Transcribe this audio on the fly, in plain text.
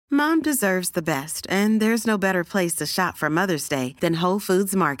Mom deserves the best, and there's no better place to shop for Mother's Day than Whole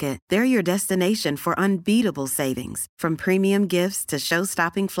Foods Market. They're your destination for unbeatable savings, from premium gifts to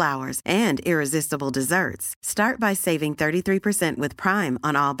show-stopping flowers and irresistible desserts. Start by saving 33% with Prime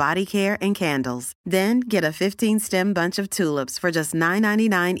on all body care and candles. Then get a 15-stem bunch of tulips for just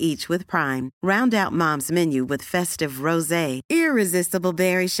 $9.99 each with Prime. Round out Mom's menu with festive rosé, irresistible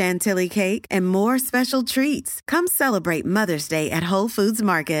berry chantilly cake, and more special treats. Come celebrate Mother's Day at Whole Foods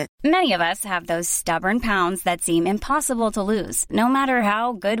Market. Many of us have those stubborn pounds that seem impossible to lose, no matter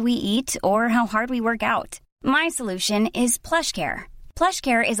how good we eat or how hard we work out. My solution is PlushCare.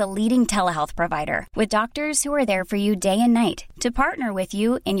 PlushCare is a leading telehealth provider with doctors who are there for you day and night to partner with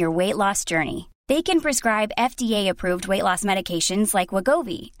you in your weight loss journey. They can prescribe FDA-approved weight loss medications like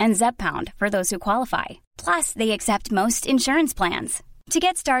Wegovy and Zepbound for those who qualify. Plus, they accept most insurance plans. To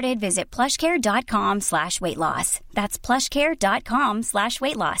get started, visit plushcare.com/weightloss. That's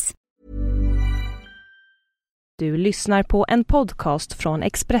plushcare.com/weightloss. Du lyssnar på en podcast från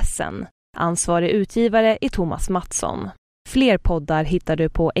Expressen. Ansvarig utgivare är Thomas Mattsson. Fler poddar hittar du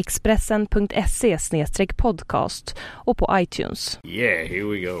på expressen.se/podcast och på iTunes. Yeah, here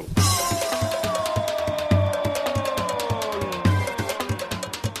we go.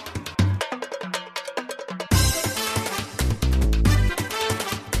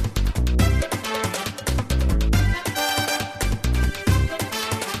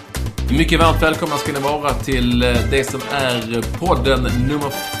 Mycket varmt välkomna ska ni vara till det som är podden nummer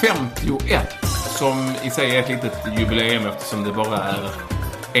 51, som i sig är ett litet jubileum eftersom det bara är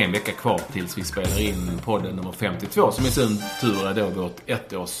en vecka kvar tills vi spelar in podden nummer 52, som i sin tur är då vårt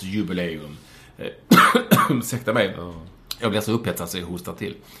ettårsjubileum. Ursäkta mig, jag blir så upphetsad så jag hostar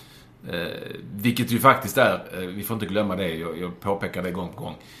till. Vilket ju faktiskt är, vi får inte glömma det, jag påpekar det gång på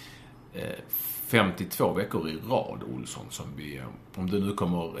gång. 52 veckor i rad, Olsson, som vi, om du nu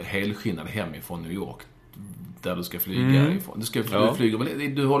kommer helskinnad hemifrån New York där du ska flyga ifrån. Du ska flyga,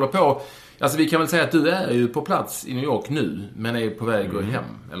 du håller på, alltså vi kan väl säga att du är ju på plats i New York nu, men är på väg att gå hem,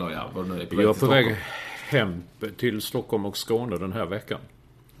 eller ja, vad nu är på väg. Jag är på väg hem till Stockholm och Skåne den här veckan.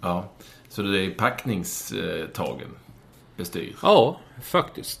 Ja, så det är packningstagen bestyr. Ja,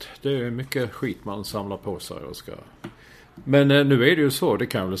 faktiskt. Det är mycket skit man samlar på sig och ska. Men nu är det ju så, det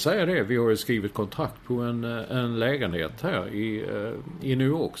kan jag väl säga det. Vi har ju skrivit kontrakt på en lägenhet här i New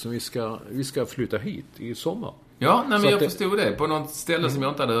York som vi ska flytta hit i sommar. Ja, nej, men jag förstod det. På något ställe som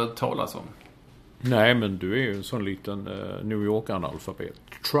jag inte hade hört talas om. Nej, men du är ju en sån liten New York-analfabet.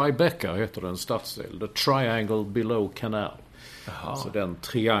 Tribeca heter den stadsdel. The Triangle Below Canal. Aha. Alltså den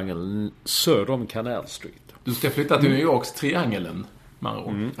triangeln söder om Canal Street. Du ska flytta till New Yorks triangeln.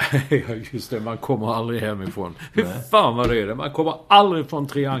 Ja, just det, man kommer aldrig hemifrån. Hur fan vad det är det? Man kommer aldrig från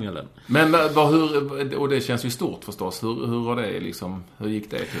triangeln. Men hur, och det känns ju stort förstås. Hur var det liksom? Hur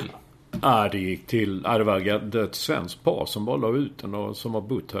gick det till? Det gick till, det var ett svenskt par som bara la ut den och som har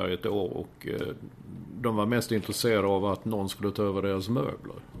bott här ett år, och de var mest intresserade av att någon skulle ta över deras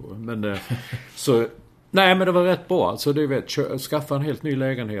möbler. Men så nej, men det var rätt bra. Alltså du vet, skaffa en helt ny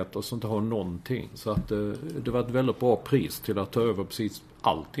lägenhet och så inte ha någonting. Så att det var ett väldigt bra pris till att ta över precis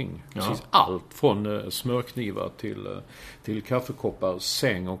allting. Ja. Precis allt från smörknivar till kaffekoppar,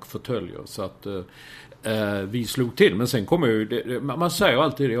 säng och fåtöljer. Så att vi slog till. Men sen kommer ju, man säger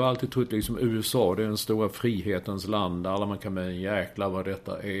alltid det, jag har alltid trott liksom USA, det är den stora frihetens land. Alla man kan med en jäkla vad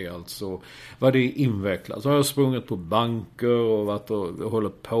detta är, alltså vad det är invecklat. Så har jag sprungit på banker och varit och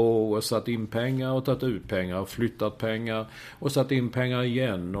hållit på och satt in pengar och tagit ut pengar och flyttat pengar och satt in pengar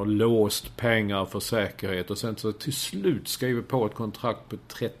igen och låst pengar för säkerhet. Och sen så till slut skriver på ett kontrakt på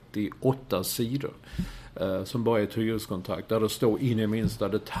 38 sidor som bara är ett hyreskontrakt där det står in i minsta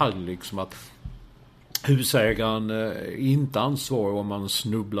detalj liksom att husägaren är inte ansvarig om man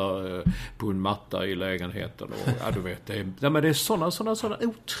snubblar på en matta i lägenheten. Och, ja, du vet, men det är sådana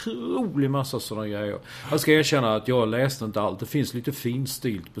otrolig massa sådana grejer. Jag ska erkänna att jag läste inte allt. Det finns lite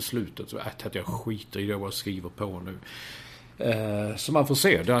finstilt på slutet. Så att jag skiter i det jag skriver på nu. Så man får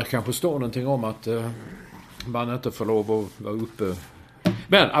se. Där kanske står någonting om att man inte får lov att vara uppe.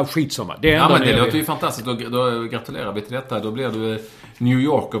 Men skitsamma. Det låter ju fantastiskt. Då gratulerar vi till detta. Då blir du New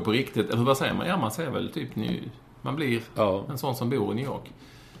Yorker på riktigt. Eller vad säger man? Ja, man säger väl typ man blir en sån som bor i New York.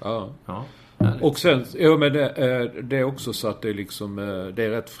 Ja. Och sen, men det är också så att det är liksom, det är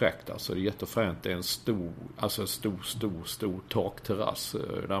rätt fräckt, alltså det är jättefränt. Det är en stor takterrass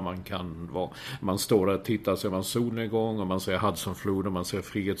där man kan vara, man står där och tittar, så är man solnedgång och man ser Hudsonfloden och man ser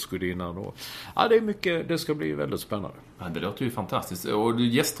Frihetsgudinnan och det är mycket, det ska bli väldigt spännande. Ja, det låter ju fantastiskt. Och du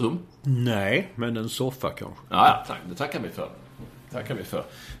gästrum? Nej, men en soffa kanske. Ja, tack, det tackar vi för.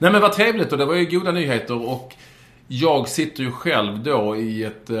 Nej, men vad trevligt, och det var ju goda nyheter, och Jag sitter ju själv då i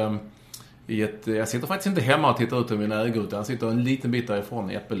ett... Jag sitter faktiskt inte hemma och tittar ut över mina ägor, utan jag sitter en liten bit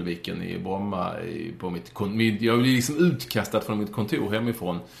därifrån i Äppelviken i Bromma jag blir liksom utkastad från mitt kontor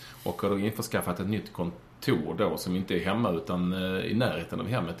hemifrån och har då införskaffat ett nytt kontor då som inte är hemma utan i närheten av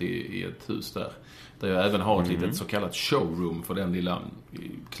hemmet i ett hus där jag även har ett litet så kallat showroom för den lilla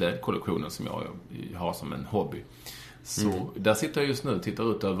klädkollektionen som jag har som en hobby. Så där sitter jag just nu och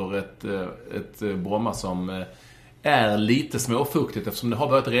tittar ut över ett Bromma som är lite småfuktigt eftersom det har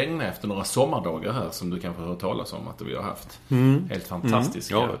börjat regna efter några sommardagar här som du kanske har hört talas om att vi har haft. Helt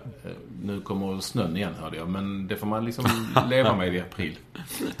fantastiska. Ja. Nu kommer snön igen, hörde jag, men det får man liksom leva med i april.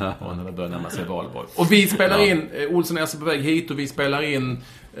 Och när det börjar närma sig valborg. Och vi spelar in, Olsson är alltså på väg hit och vi spelar in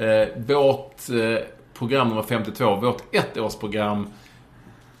vårt program nummer 52, vårt 1-årsprogram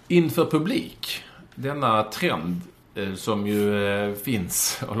inför publik. Denna trend som ju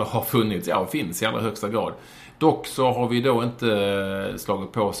finns, eller har funnits, finns i allra högsta grad. Dock så har vi då inte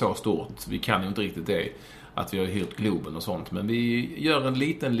slagit på så stort. Vi kan ju inte riktigt det. Att vi har hyrt Globen och sånt. Men vi gör en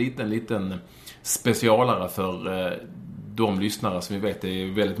liten specialare för de lyssnare som vi vet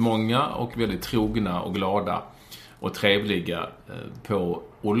är väldigt många och väldigt trogna och glada och trevliga på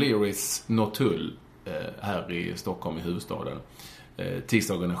O'Learys Norrtull här i Stockholm i huvudstaden.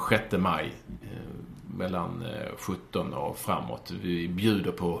 Tisdagen den 6 maj mellan 17 och framåt. Vi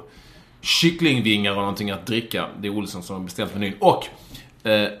bjuder på kycklingvingar och någonting att dricka. Det är Olsson som har beställt menyn. Och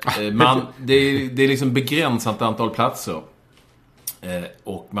det är liksom begränsat antal platser.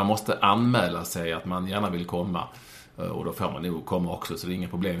 Och man måste anmäla sig att man gärna vill komma. Och då får man nog komma också, så det är inga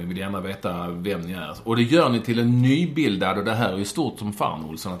problem. Vi vill gärna veta vem ni är. Och det gör ni till en nybildad, och det här är ju stort som fan,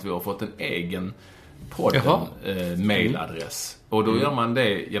 Olsson, att vi har fått en egen mailadress. Och då gör man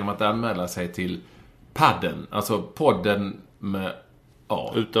det genom att anmäla sig till padden. Alltså podden med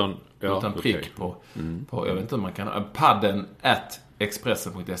utan prick på jag vet inte om man kan padden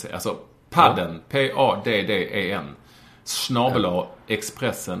 @expressen.se. Alltså padden PADDEN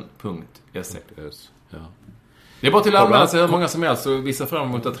 @expressen.se. Ja. Det är bara till att anmäla sig hur många som helst och visa fram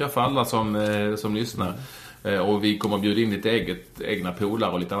emot att träffa alla som lyssnar. Och vi kommer att bjuda in lite egna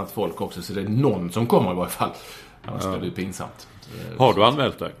polare och lite annat folk också, så det är någon som kommer i varje fall. Annars blir det pinsamt. Har du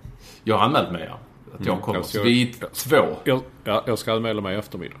anmält dig? Jag har anmält mig, att jag kommer. Så vi är 2. Jag ska anmäla mig i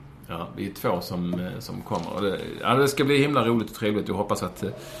eftermiddag. Ja, vi är 2 som kommer. Och det ska bli himla roligt och trevligt. Jag hoppas att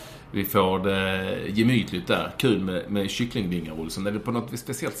vi får det gemytligt där. Kul med kycklingvingar, Olsson. Är det på något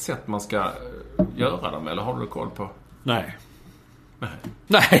speciellt sätt man ska göra dem? Eller har du koll på? Nej,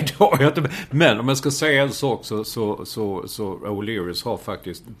 det har jag inte. Men om jag ska säga en sak så O'Learys har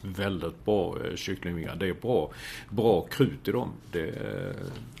faktiskt väldigt bra kycklingvingar. Det är bra krut i dem.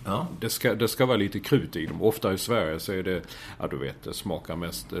 Det ska vara lite krut i dem. Ofta i Sverige så är det, du vet, det smakar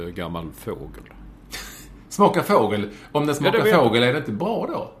mest gammal fågel. Smakar fågel? Om det smakar fågel, är det inte bra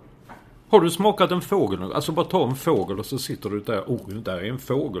då? Har du smakat en fågel? Alltså bara ta en fågel och så sitter du där. Där är en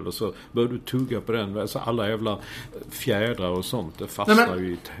fågel. Och så börjar du tugga på den. Alltså alla jävla fjädrar och sånt. Det fastnar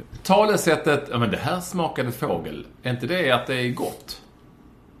ju i... Talesättet, men det här smakade fågel. Är inte det att det är gott?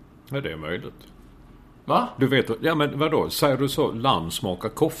 Ja, det är möjligt. Va? Du vet, ja men vadå? Säger du så, lamm smakar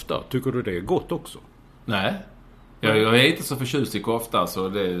kofta. Tycker du det är gott också? Nej. Jag är inte så förtjust i kofta, så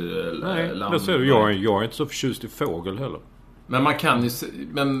det är lamm. Nej, det ser du. Jag är inte så förtjust i fågel heller. Men man kan ju...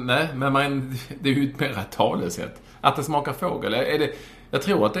 det är ju ett mer talesätt. Att det smakar fågel. Jag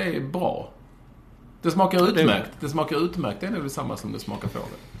tror att det är bra. Det smakar utmärkt. Det smakar utmärkt. Det är nog detsamma som det smakar fågel.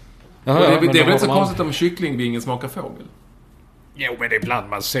 Jaha, det är väl inte så konstigt om kycklingvingen smakar fågel. Jo, men ibland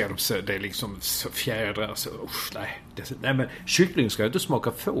man ser dem så det är liksom så fjädrar så nej, men kyckling ska ju inte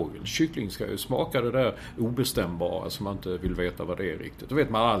smaka fågel. Kyckling ska ju smaka det där obestämbara som man inte vill veta vad det är riktigt. Då vet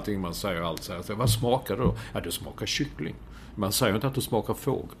man allting, man säger allt så här. Vad smakar det då? Ja, det smakar kyckling. Man säger inte att det smakar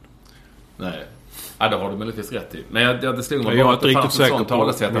fågel. Nej. Ja, det har du möjligtvis rätt i. Men det stod nog bara att det fanns ett sånt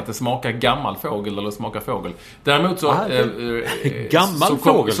talesätt att det smakar gammal fågel eller smakar fågel. Däremot så...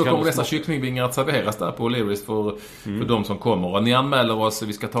 så kommer dessa kycklingvingar att serveras där på O'Learys för de som kommer. Och ni anmäler oss,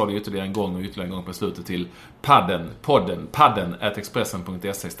 vi ska ta det ytterligare en gång och ytterligare en gång på slutet till padden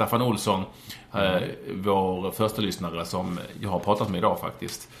 @expressen.se. Staffan Olsson, vår första lyssnare som jag har pratat med idag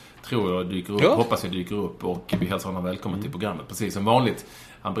faktiskt. Tror jag dyker upp, hoppas jag dyker upp, och vi hälsar honom välkommen till programmet. Precis som vanligt.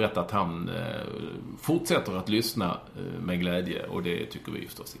 Han berättar att han fortsätter att lyssna med glädje, och det tycker vi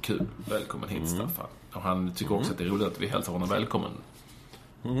förstås är kul. Välkommen hit, Staffan. Och han tycker också att det är roligt att vi hälsar honom välkommen.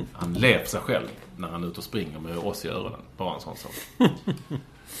 Han ler sig själv när han är ute och springer med oss i öronen. Bara en sån sak.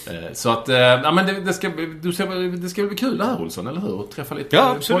 Så att, ja men det ska bli kul det här, Olsson, eller hur? Träffa lite.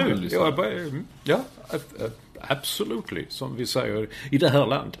 Ja, absolut. Absolutely, som vi säger i det här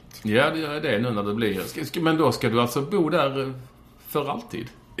landet. Ja, det är det nu när det blir. Men då ska du alltså bo där för alltid?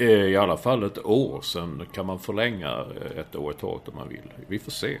 I alla fall ett år, sen kan man förlänga ett år ett tag om man vill. Vi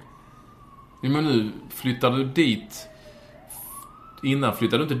får se. Ja, men nu flyttar du dit. Innan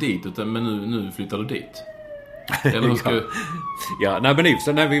flyttade du inte dit, men nu flyttar du dit. Eller ska... Ja, nej,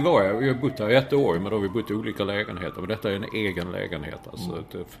 men när vi har bott här ett år, men då har vi bott i olika lägenheter. Men detta är en egen lägenhet. Alltså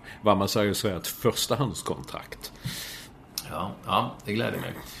vad man säger så är ett förstahandskontrakt. Ja, det gläder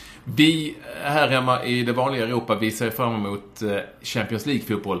mig. Vi här hemma i det vanliga Europa, vi ser fram emot Champions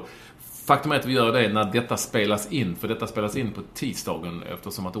League-fotboll. Faktum är att vi gör det när detta spelas in. För detta spelas in på tisdagen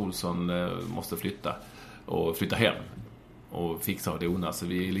eftersom att Olsson måste flytta hem. Och fixa det ona, så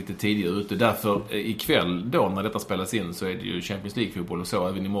vi är lite tidigare ute. Därför ikväll då när detta spelas in så är det ju Champions League-fotboll och så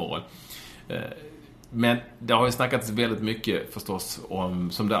även imorgon. Men det har ju snackats väldigt mycket förstås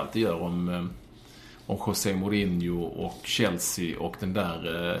om, som det alltid gör, om José Mourinho och Chelsea och den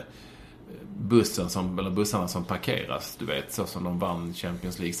där bussarna som parkeras, du vet, så som de vann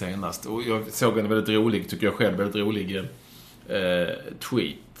Champions League senast. Och jag såg en väldigt rolig, tycker jag själv, väldigt rolig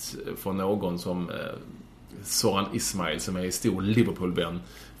tweet från någon som Soran Ismail, som är stor Liverpool-vän,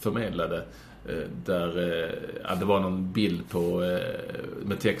 förmedlade, där det var någon bild på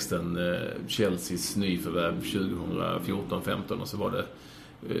med texten Chelseas nyförvärv 2014-15 och så var det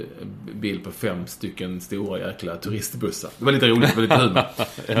bild på 5 stycken stora jäkla turistbussar. Det var lite roligt, det var lite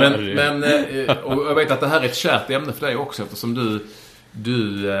humor. Men och jag vet att det här är ett kärt ämne för dig också, eftersom du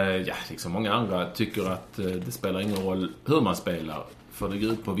liksom många andra tycker att det spelar ingen roll hur man spelar, för det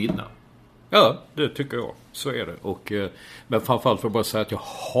går ut på att vinna. Ja, det tycker jag. Så är det. Och, men framförallt får jag bara säga att jag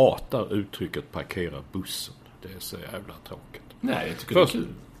hatar uttrycket parkera bussen. Det är så jävla tråkigt. Nej, jag tycker det är kul.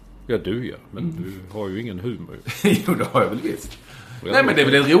 Ja, du gör. Men du har ju ingen humor. Jo, det har jag väl visst. Nej, men det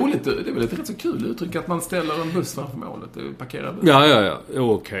är väl roligt. Det är väl ett rätt så kul uttryck att man ställer en buss framför målet. Parkera bussen. Ja.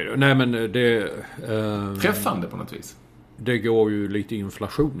 Okej då. Nej, men det... Träffande på något vis. Det går ju lite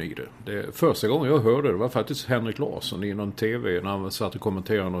inflation i det. Första gången jag hörde det var faktiskt Henrik Larsson i någon tv när han satt och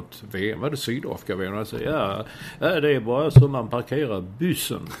kommenterade något VM. Var det Sydafrika-VM? Han sa, ja, det är bara så man parkerar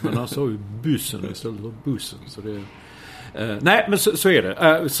bussen. Men han sa ju bussen istället för bussen. Så det... nej, men så är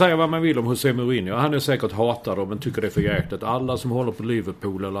det. Säga vad man vill om José Mourinho. Han är säkert hatad men tycker det är för jäkligt. Alla som håller på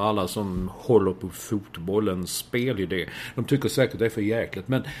Liverpool eller alla som håller på fotbollens spelidé, de tycker säkert det är för jäkligt.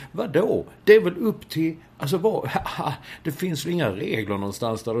 Men vadå? Det är väl upp till... Alltså det finns väl inga regler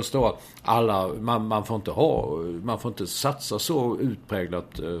någonstans där det står att alla, man får inte satsa så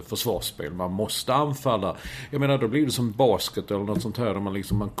utpräglat försvarsspel. Man måste anfalla. Jag menar, då blir det som basket eller något sånt här där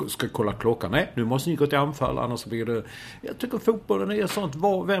man ska kolla klockan. Nej, nu måste ni gå till anfall, annars blir det... Jag tycker fotbollen är sånt,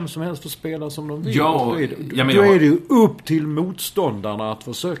 vem som helst får spela som de vill. Ja, då är det ju upp till motståndarna att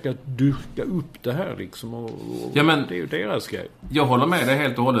försöka dyrka upp det här liksom. Och det är ju deras grej. Jag håller med dig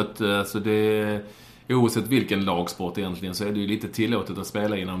helt och hållet. Alltså oavsett vilken lagsport egentligen så är det ju lite tillåtet att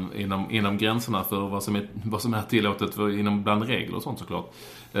spela inom gränserna för vad som är tillåtet inom bland regler och sånt såklart.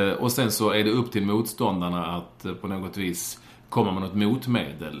 Och sen så är det upp till motståndarna att på något vis komma med något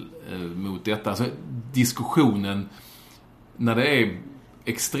motmedel mot detta. Alltså diskussionen när det är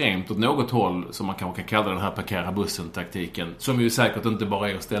extremt åt något håll, som man kanske kan kalla den här parkera bussen-taktiken, som ju säkert inte bara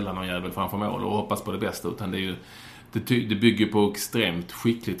är att ställa någon jävel framför mål och hoppas på det bästa, utan det bygger på extremt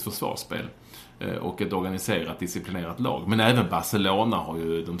skickligt försvarsspel och ett organiserat, disciplinerat lag. Men även Barcelona har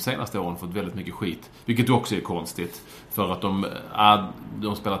ju de senaste åren fått väldigt mycket skit, vilket också är konstigt, för att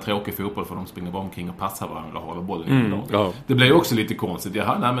de spelar tråkig fotboll, för de springer bara omkring och passar varandra och håller bollen i lag. Ja. Det blir ju också lite konstigt.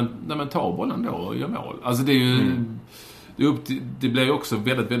 Nej men ta bollen då och gör mål. Alltså det är ju det blir ju också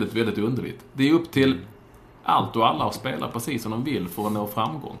väldigt, väldigt, väldigt underligt. Det är upp till allt och alla att spela precis som de vill för att nå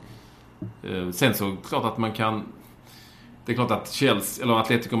framgång. Sen så klart att man kan... Det är klart att Chelsea, eller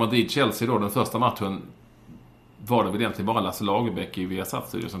Atletico Madrid-Chelsea då, den första matchen var det väl egentligen bara Lasse Lagerbäck i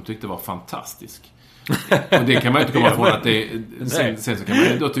Viasat-studio som tyckte var fantastisk. Och det kan man inte komma ifrån att det... Sen så kan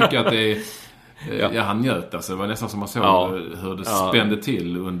man då tycka att det är... Ja, han njöt alltså. Det var nästan som man såg hur det spände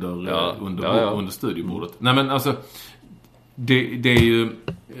till under studiobordet. Nej, men alltså... Det är ju...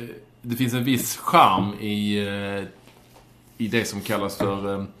 Det finns en viss charm i det som kallas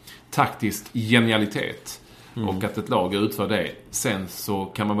för taktisk genialitet. Och att ett lag utför det. Sen så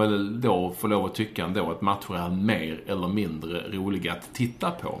kan man väl då få lov att tycka ändå att matcher är mer eller mindre roliga att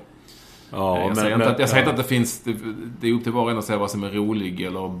titta på. Ja, jag säger inte att det finns... Det är upp till var och en att säga vad som är rolig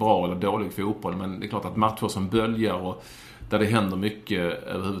eller bra eller dålig fotboll. Men det är klart att matcher som böljar och där det händer mycket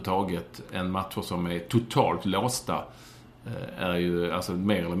överhuvudtaget, en matcher som är totalt låsta, är ju alltså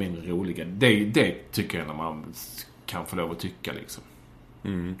mer eller mindre roliga. Det tycker jag när man kan få lov att tycka liksom.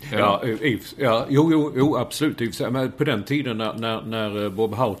 Mm. Jo, absolut. Men på den tiden när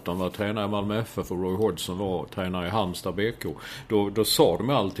Bob Houghton var tränare i Malmö FF och Roy Hodgson var tränare i Halmstad BK, då sa de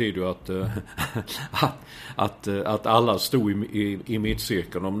alltid ju att alla stod i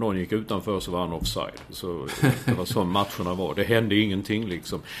mittcirkeln. Om någon gick utanför så var han offside. Så det var så matcherna var. Det hände ingenting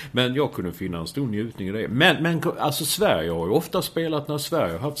liksom. Men jag kunde finna en stor njutning i det. Men alltså Sverige har ju ofta spelat, när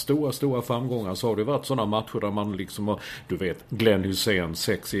Sverige har haft stora framgångar, så har det varit sådana matcher där man liksom har, du vet, Glenn Hussein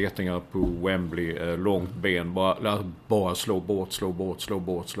 6 getingar på Wembley, långt ben, bara slå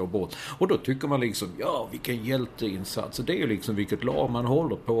bort. Och då tycker man liksom, ja, vilken hjälteinsats. Det är ju liksom vilket lag man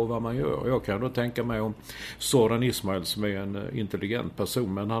håller på och vad man gör. Och jag kan då tänka mig om Zoran Ismail, som är en intelligent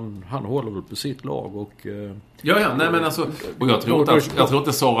person, men han håller väl på sitt lag och... nej men alltså, och jag tror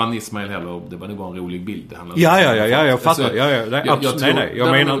inte Zoran Ismail heller, det var nog bara en rolig bild det handlar om. Jag fattar.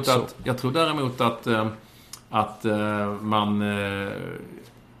 Jag menar inte så. Jag tror däremot att man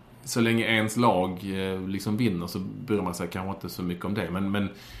så länge ens lag liksom vinner så bryr man sig kanske inte så mycket om det, men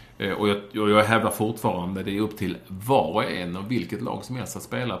och jag hävdar fortfarande, det är upp till var och en och vilket lag som helst att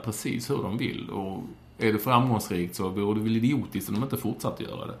spela precis hur de vill, och är det framgångsrikt så vore det väl idiotiskt om de inte fortsatte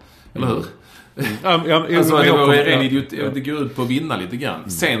göra det, eller hur? Det går ut på att vinna lite grann.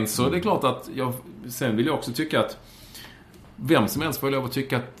 Sen så är det klart att sen vill jag också tycka att vem som helst får lov att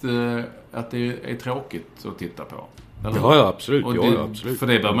tycka att det är tråkigt att titta på. Ja, absolut. Absolut. För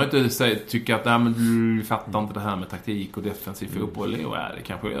det behöver man inte tycka att men du fattar inte det här med taktik och defensiv fotboll. Det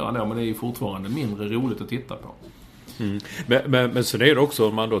kanske gör det, men det är ju fortfarande mindre roligt att titta på. Mm. Men så är det också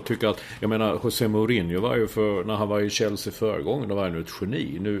om man då tycker att, jag menar, José Mourinho var ju när han var i Chelsea förra gången, då var han ju ett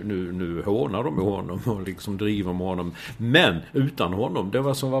geni. Nu hånar de med honom och liksom driver med honom. Men utan honom, det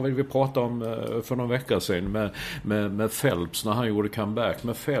var som vad vi pratade om för någon vecka sedan med Phelps när han gjorde comeback.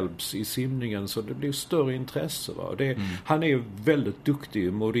 Med Phelps i simningen, så det blir större intresse. Va? Han är ju väldigt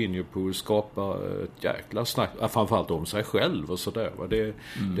duktig, Mourinho, på att skapa ett jäkla snack, framförallt om sig själv och sådär.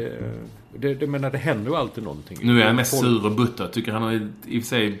 Det händer ju alltid någonting. Nu är jag mest sur och butter. Tycker han har i och för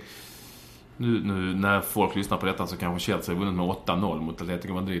sig nu när folk lyssnar på detta så kanske Chelsea har vunnit med 8-0 mot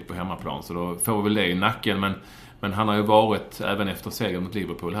Atletico Madrid på hemmaplan, så då får vi väl det i nacken, men han har ju varit, även efter segern mot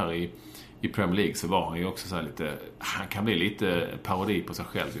Liverpool här i Premier League, så var han ju också så här lite, han kan bli lite parodi på sig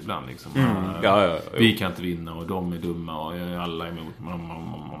själv ibland liksom. Vi kan inte vinna och de är dumma och alla är emot.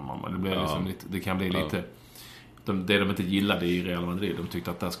 Det blir liksom lite, det kan bli lite det de inte gillade i Real Madrid. De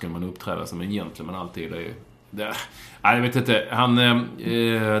tyckte att där skulle man uppträda som en gentleman alltid. Jag vet inte. Han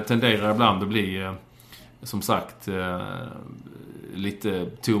tenderar ibland att bli som sagt lite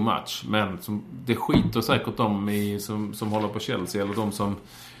too much. Men det skiter säkert de som håller på Chelsea, eller de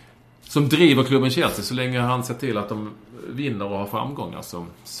som driver klubben Chelsea, så länge han ser till att de vinner och har framgångar,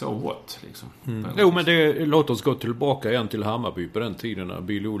 så what liksom. Jo, men låt oss gå tillbaka igen till Hammarby på den tiden när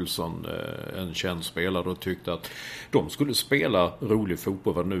Bill Olsson, en känd spelare, och tyckte att de skulle spela rolig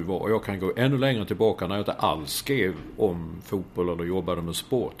fotboll vad det nu var. Och jag kan gå ännu längre tillbaka när jag inte alls skrev om fotboll eller jobbade med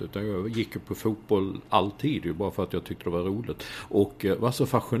sport, utan jag gick på fotboll alltid, bara för att jag tyckte det var roligt. Och var så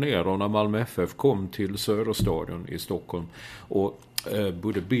fascinerad när Malmö FF kom till Söderstadion i Stockholm, och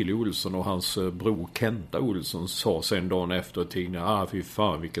både Billy Olsson och hans bror Kenta Olsson sa sen dagen efter tidningen, fy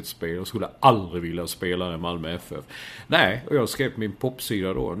fan vilket spel, jag skulle aldrig vilja spela i Malmö FF. Nej, och jag skrev på min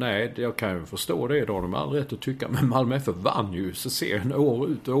popsida då, nej, jag kan ju förstå det, då de har all rätt att tycka, men Malmö FF vann ju så serien år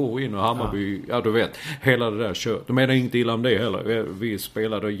ut och år in, och Hammarby, du vet, hela det där kört. De menar inte illa om det heller. Vi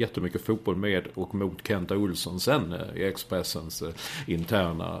spelade jättemycket fotboll med och mot Kenta Olsson sen i Expressens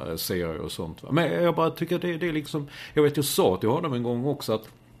interna serier och sånt. Men jag bara tycker att det är liksom, jag vet, jag sa till honom en gång också att,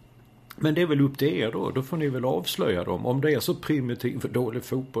 men det är väl upp till er då får ni väl avslöja dem. Om det är så primitiv och dålig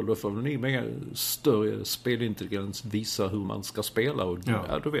fotboll, då får ni med större spelintelligens visa hur man ska spela, och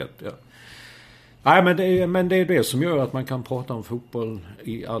du vet, Nej, men det är det som gör att man kan prata om fotboll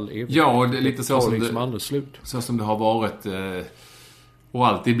i all evighet. Ja, och det är lite så som liksom aldrig slut. Så som det har varit och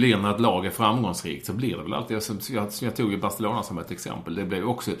alltid blir när ett lag är framgångsrikt, så blir det väl alltid, jag tog ju Barcelona som ett exempel, det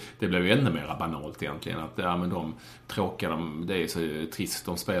blev ju ännu mer banalt egentligen, att men de tråkar, det är så trist,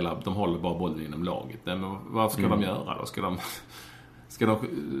 de håller bara bollen inom laget. Men vad ska de göra då? Ska de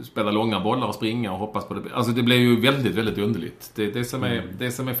spela långa bollar och springa och hoppas på det? Alltså det blir ju väldigt, väldigt underligt.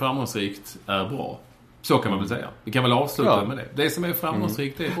 Det som är framgångsrikt är bra. Så kan man väl säga. Vi kan väl avsluta med det. Det som är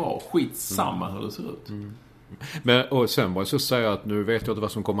framgångsrikt är bra. Skitsamma hur det ser ut. Men, och sen var jag så säga att nu vet jag inte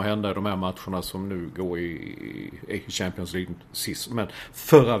vad som kommer hända i de här matcherna som nu går i Champions League sist. Men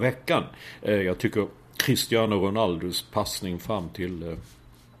förra veckan, jag tycker Cristiano Ronaldos passning fram till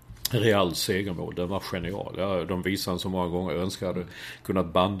Real segermål, den var genial. De visade så många gånger, jag önskade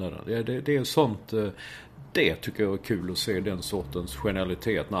kunnat banda den. Det är sånt, det tycker jag är kul att se, den sortens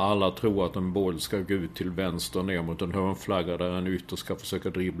genialitet. När alla tror att en boll ska gå ut till vänster ner mot en hörnflagga där en ytter ska försöka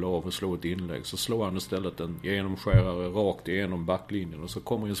dribbla av och slå ett inlägg. Så slår han istället en genomskärare rakt igenom backlinjen och så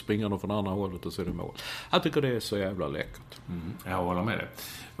kommer en springande från andra hållet och så är det mål. Jag tycker det är så jävla läckert. Jag håller med det.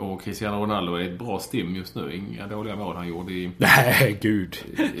 Och Cristiano Ronaldo är ett bra stim just nu. Inga dåliga mål han gjorde i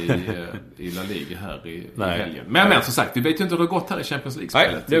La Liga här i helgen. Men som sagt, vi vet ju inte hur det har gått här i Champions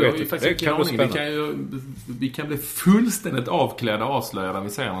League-spelet. Nej, det vet vi. Det kan vi kan bli fullständigt avklädda och avslöjade när vi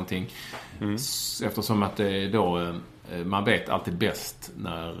säger någonting. Eftersom att det är då man vet alltid bäst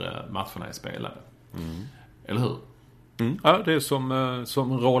när matcherna är spelade. Eller hur? Ja, det är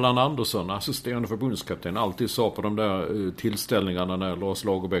som Roland Andersson, assisterande förbundskapten, alltid sa på de där tillställningarna när Lars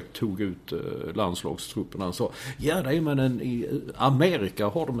Lagerbäck tog ut landslagstruppen. Han sa, i Amerika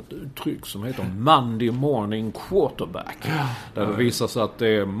har de ett uttryck som heter Monday morning quarterback. Där det visar sig att det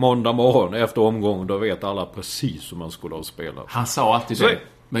är måndag morgon efter omgång, då vet alla precis hur man skulle ha spelat. Han sa alltid det,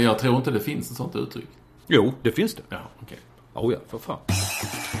 men jag tror inte det finns ett sånt uttryck. Jo, det finns det. Ja, okej. Oh ja, för fan.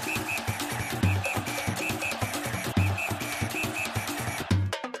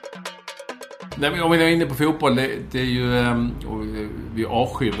 Nej, men om vi är inne på fotboll, det är ju, vi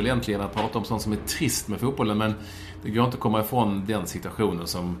avskyr väl egentligen att prata om sånt som är trist med fotbollen, men det går inte att komma ifrån den situationen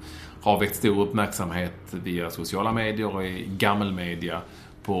som har väckt stor uppmärksamhet via sociala medier och i gammelmedia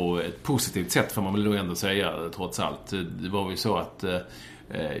på ett positivt sätt, får man väl ändå säga, trots allt. Det var ju så att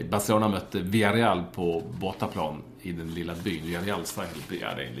Barcelona mötte Villarreal på bortaplan i den lilla byn. Villarreal det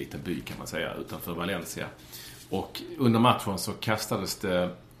är en liten by kan man säga, utanför Valencia. Och under matchen så kastades det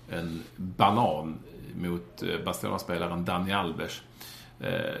en banan mot Barcelona-spelaren Dani Alves,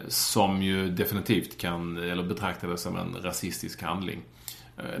 som ju definitivt betraktades som en rasistisk handling.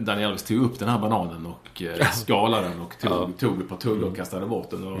 Dani Alves tog upp den här bananen och skalade den och tog ett par tuggor och kastade bort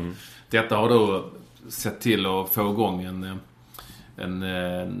den. Och detta har då sett till att få igång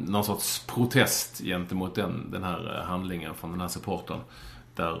någon sorts protest gentemot den här handlingen från den här supporten.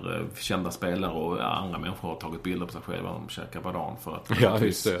 Där kända spelare och andra människor har tagit bilder på sig själva och de käkar banan för att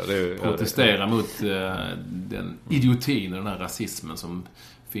protestera mot den idiotin och den här rasismen som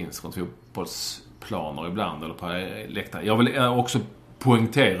finns runt fotbollsplaner ibland eller på läktare. Jag vill också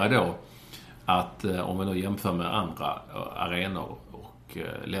poängtera då att om vi då jämför med andra arenor och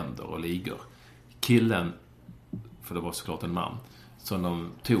länder och ligor, killen, för det var såklart en man, som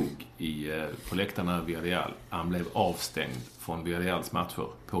de tog på läktarna vid Villarreal, han blev avstängd från Villarreals matcher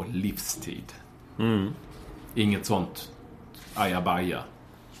på livstid. Inget sånt ajabaja,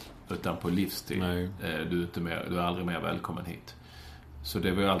 utan på livstid. Du är aldrig mer välkommen hit. Så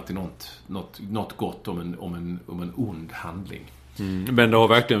det var ju alltid något gott om en ond handling. Men det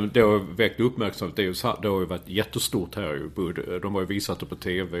har väckt uppmärksamhet. Det har ju varit jättestort här. De har ju visat det på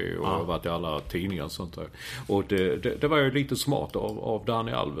tv och varit i alla tidningar och sånt där. Och det var ju lite smart av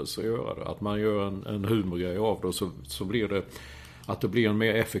Dani Alves att göra det. Att man gör en humorgrej av det, och så blir det att det blir en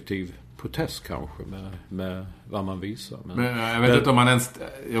mer effektiv protest kanske med vad man visar. Men jag vet inte om man ens...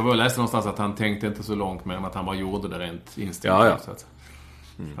 Jag läste någonstans att han tänkte inte så långt, men att han bara gjorde det rent instinktivt. Så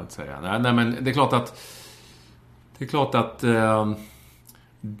att säga. Nej, men det är klart att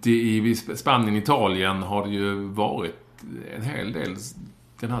i Spanien, Italien har det ju varit en hel del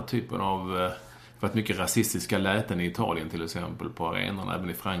den här typen av varit mycket rasistiska läten i Italien till exempel på arenorna. Även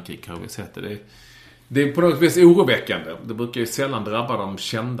i Frankrike har vi sett det. Det är på något vis oroväckande. Det brukar ju sällan drabba de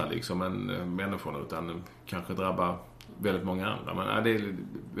kända människorna, utan kanske drabba väldigt många andra. Men det är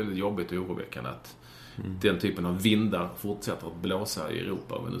väldigt jobbigt och oroväckande att den typen av vindar fortsätter att blåsa i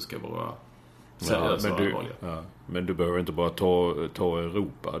Europa, om vi nu ska vara men du behöver inte bara ta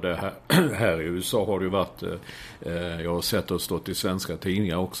Europa. Det här i USA har det ju varit, jag har sett och stått i svenska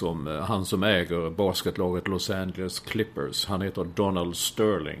tidningar också om han som äger basketlaget Los Angeles Clippers. Han heter Donald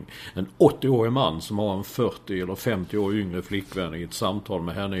Sterling, en 80-årig man som har en 40 eller 50 år yngre flickvän. I ett samtal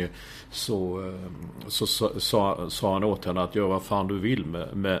med henne så sa han åt henne att göra vad fan du vill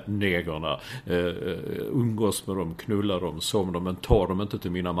med negerna, umgås med dem, knulla dem, som dem, men ta dem inte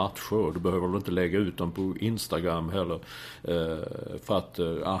till mina matcher. Du behöver väl inte lägga ut dem på Instagram heller, för att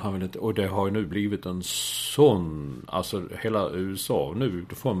han vill inte, och det har ju nu blivit en sån, alltså hela USA nu,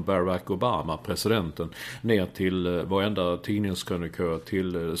 från Barack Obama, presidenten, ner till varenda tidningskrönikör,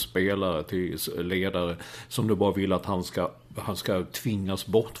 till spelare, till ledare, som du bara vill att han ska tvingas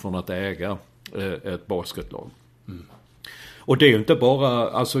bort från att äga ett basketlag. Och det är ju inte bara,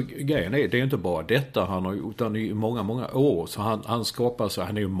 alltså grejen är, det är inte bara detta han har gjort, utan i många, många år så han skapar sig,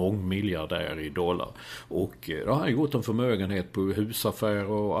 han är ju mångmiljardär i dollar. Och då har han gjort en förmögenhet på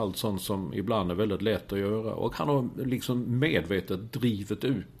husaffärer och allt sånt som ibland är väldigt lätt att göra. Och han har liksom medvetet drivit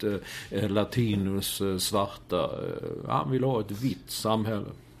ut latinos, svarta, han vill ha ett vitt samhälle.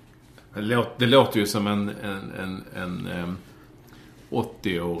 Det låter ju som en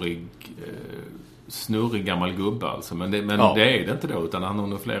 80-årig snurrig gammal gubbe alltså. Men det är det inte då, utan han har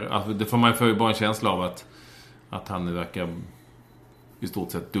nog fler. Alltså, det får man ju bara en känsla av att han verkar i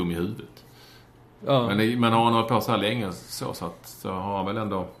stort sett dum i huvudet. Ja. Men har han hållit på så här länge så har han väl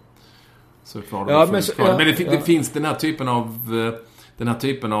ändå så kvar det. Ja, men det finns den här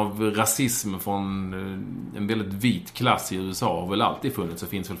typen av rasism från en väldigt vit klass i USA har väl alltid funnits, så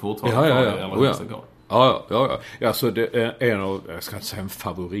finns väl fortfarande i allra högsta grad. Ja. Alltså det är en av, jag ska inte säga en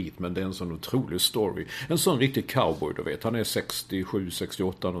favorit, men det är en sån otrolig story. En sån riktig cowboy, du vet. Han är 67,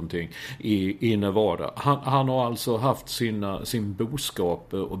 68 någonting i Nevada. Han har alltså haft sin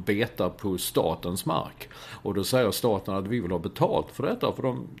boskap och beta på statens mark. Och då säger staten att vi vill ha betalt för detta. För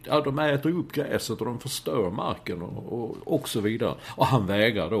de äter upp gräset och de förstör marken och så vidare. Och han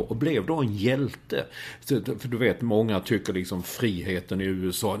vägrar då och blev då en hjälte. För du vet, många tycker liksom friheten i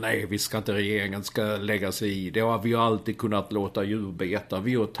USA, nej, vi ska inte, regeringen ska lägga sig i. Det har vi alltid kunnat låta djur beta.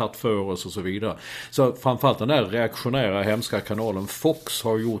 Vi har tagit för oss och så vidare. Så framförallt den där reaktionära hemska kanalen Fox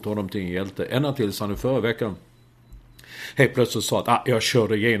har gjort honom till en hjälte. Ända tills han i förra veckan helt plötsligt sa att jag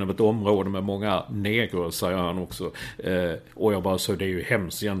körde igenom ett område med många negrer, säger han också. Och jag bara så, det är ju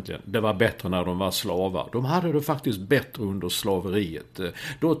hemskt egentligen. Det var bättre när de var slavar. De hade det faktiskt bättre under slaveriet.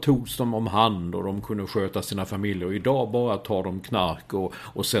 Då togs de om hand och de kunde sköta sina familjer. Och idag bara tar de knark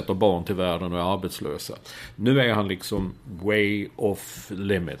och sätter barn till världen och är arbetslösa. Nu är han liksom way off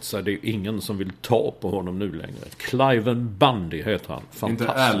limits. Så det är ingen som vill ta på honom nu längre. Cliven Bundy heter han.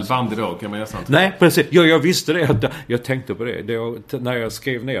 Fantastiskt. Inte Al Bundy då, kan man göra sånt? Nej, precis. Jag visste det. Jag tänkte på det. När jag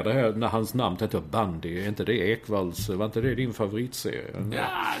skrev ner det här, när hans namn tänkte Bundy, är inte det Ekvalls, var inte det din favoritserie? Ja,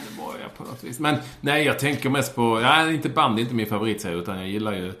 det var jag på något vis. Men nej, jag tänker mest på, inte Bundy, inte min favoritserie, utan jag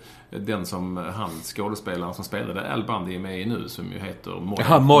gillar ju den som han, skådespelaren som spelade Al Bundy är med i nu, som ju heter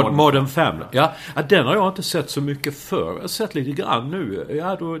Modern Family. Ja, den har jag inte sett så mycket för. Jag har sett lite grann nu.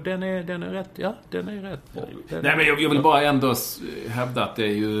 Ja, då, den är rätt. Ja, den är rätt bra. Nej, men jag vill bara ändå hävda att det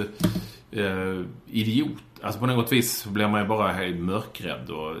är ju idiot. Alltså på något vis blir man ju bara helt mörkrädd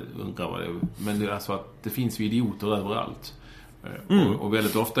och undrar vad det är. Men det är alltså att det finns ju idioter överallt. Och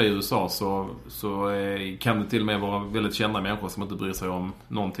väldigt ofta i USA så kan det till och med vara väldigt kända människor som inte bryr sig om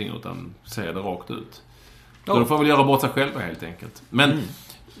någonting utan säger det rakt ut. Så de får väl göra bort sig själva helt enkelt. Men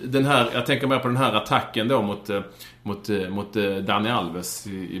den här, jag tänker mer på den här attacken då mot Dani Alves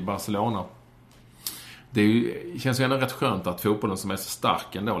i Barcelona. Det känns ju ändå rätt skönt att fotbollen som är så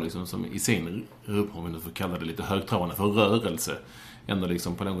stark ändå, liksom, som i sin, om vi nu får kalla det lite högtravande för rörelse, ändå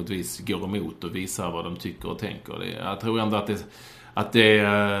liksom på något vis går emot och visar vad de tycker och tänker. Jag tror ändå att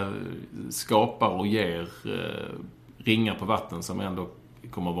det skapar och ger ringar på vatten som ändå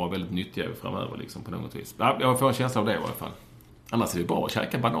kommer att vara väldigt nyttiga framöver liksom, på något vis. Jag får en känsla av det i alla fall. Annars är det bra att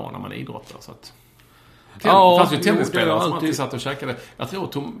käka banan när man idrottar, så att... Det fanns ju tennisspelare som alltid satt och käkade. Jag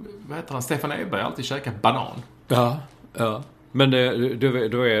tror Stefan Edberg alltid käkade banan. Ja. Men det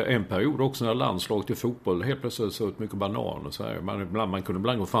är en period också när landslag till fotboll helt plötsligt så ut mycket banan och så här. Man kunde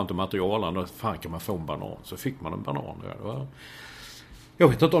ibland gå fram till materialen och fan, kan man få en banan? Så fick man en banan. Jag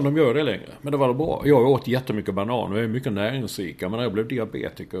vet inte om de gör det längre, men det var bra. Jag åt jättemycket banan och är mycket näringsrika. Men när jag blev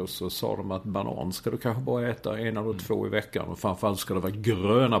diabetiker så sa de att banan ska du kanske bara äta 1 eller 2 i veckan. Och framförallt ska det vara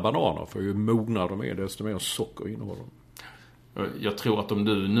gröna bananer, för ju mognare de är desto mer socker innehåller de. Jag tror att om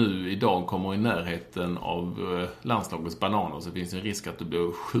du nu idag kommer i närheten av landslagets bananer så finns det en risk att du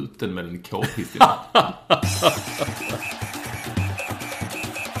blir skjuten med en k-pistol.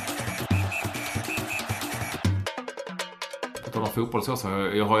 Fotboll så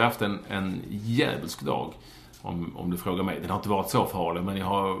jag har ju haft en jävlig dag om du frågar mig. Den har inte varit så farlig, men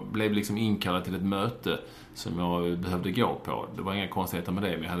jag blev liksom inkallad till ett möte som jag behövde gå på. Det var inga konstigheter med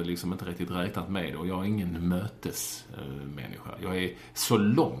det, men jag hade liksom inte riktigt räknat med det, och jag är ingen mötesmänniska. Jag är så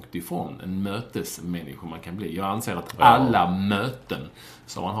långt ifrån en mötesmänniska man kan bli. Jag anser att alla möten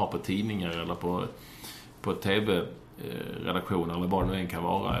som man har på tidningar eller på tv-redaktioner eller vad det nu än kan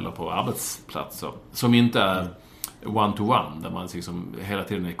vara, eller på arbetsplatser som inte är one-to-one, där man liksom hela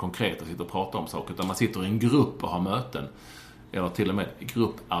tiden är konkret och sitter och pratar om saker, utan man sitter i en grupp och har möten, eller till och med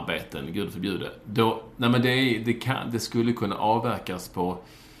grupparbeten, gud förbjude. Det skulle kunna avverkas på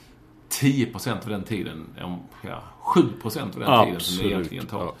 10% av den tiden, 7% av den tiden som det egentligen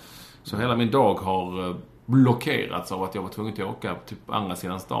tar. Så hela min dag har blockerats av att jag var tvungen att åka typ andra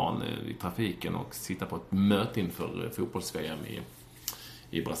sidan stan i trafiken och sitta på ett möte inför fotbolls-VM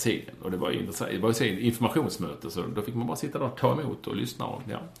i Brasilien. Och det var ju ett informationsmöte, så då fick man bara sitta där och ta emot och lyssna. Och,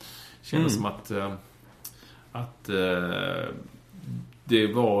 kändes som att det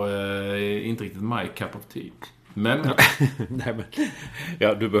var inte riktigt my cup of tea. Men... Nej,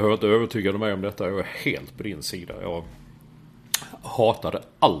 men du behöver inte övertyga mig om detta. Jag är helt på din sida. Jag hatade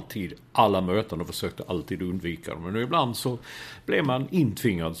alltid alla möten och försökte alltid undvika dem. Men ibland så blev man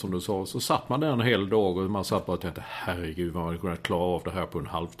intvingad, som du sa. Så satt man där en hel dag och man satt bara och tänkte, herregud, man hade kunnat klara av det här på en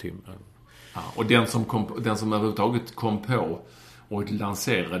halvtimme. Ja, och den som överhuvudtaget kom på och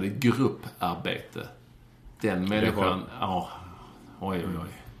lanserade grupparbete, den människan,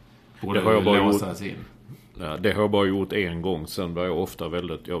 borde låsas in. Ja, det har jag bara gjort en gång. Sen var jag ofta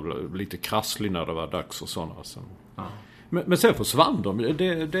jag blev lite krasslig när det var dags och sådana. Ja. Men sen försvann de.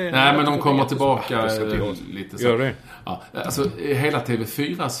 Nej, men de kommer tillbaka lite så. Gör det? Ja, alltså, hela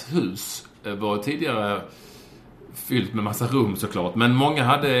TV4s hus var tidigare fyllt med massa rum såklart. Men många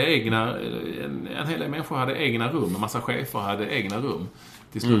hade egna... En hel del människor hade egna rum. En massa chefer hade egna rum.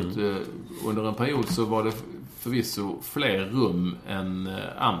 Till slut, under en period så var det förvisso fler rum än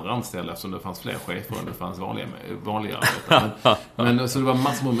andra anställda, eftersom det fanns fler chefer än det fanns vanliga arbetare. Men så det var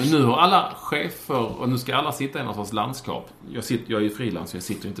massor rum. Men nu har alla chefer, och nu ska alla sitta i någon sorts landskap. Jag är ju frilans, så jag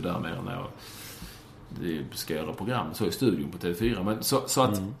sitter inte där mer när jag ska göra program. Så i studion på TV4. Men så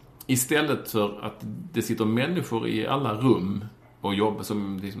att istället för att det sitter människor i alla rum och jobbar,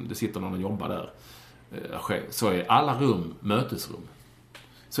 som liksom, det sitter någon och jobbar där, så är alla rum mötesrum.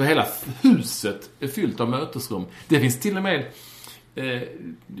 Så hela huset är fyllt av mötesrum. Det finns till och med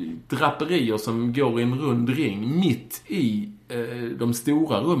draperier som går i en rund ring mitt i de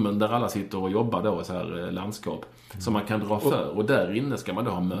stora rummen där alla sitter och jobbar då i så här landskap. Som man kan dra för. Och där inne ska man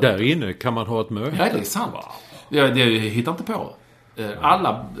då ha möte. Där inne kan man ha ett möte? Ja, det är sant. Det hittar inte på.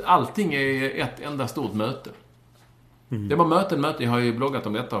 Allting är ett enda stort möte. Det var möten. Jag har ju bloggat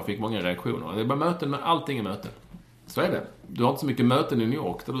om detta och fick många reaktioner. Det är bara möten, med allting är möten. Så är det. Du har inte så mycket möten i New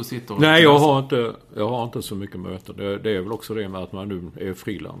York där du sitter och... Nej, jag har inte så mycket möten. Det är väl också det med att man nu är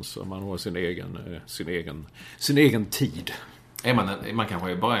frilans och man har sin egen tid. Man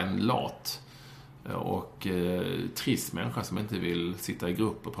kanske är bara en lat och trist människa som inte vill sitta i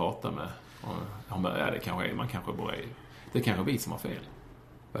grupp och prata med. Det kanske är vi som har fel.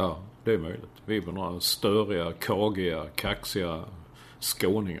 Ja, det är möjligt. Vi är några störiga, kagiga, kaxiga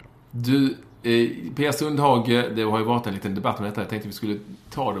skåningar. Du... Pia Sundhage, det har ju varit en liten debatt om detta. Jag tänkte vi skulle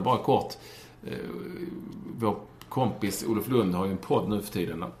ta det bara kort. Vår kompis Olof Lund har ju en podd nu för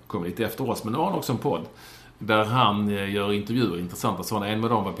tiden. Han kommer lite efter oss, men nu har han också en podd där han gör intervjuer, intressanta sådana. En med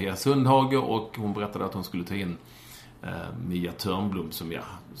dem var Pia Sundhage, och hon berättade att hon skulle ta in Mia Törnblom som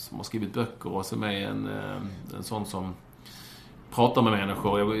har skrivit böcker och som är en sån som pratar med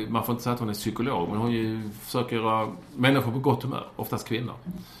människor. Man får inte säga att hon är psykolog, men hon försöker göra människor på gott humör, oftast kvinnor.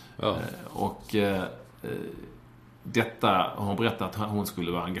 Ja. Och detta har hon berättat att hon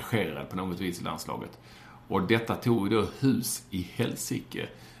skulle vara engagerad på något vis i landslaget. Och detta tog då hus i Helsike,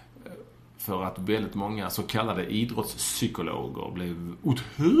 för att väldigt många så kallade idrottspsykologer blev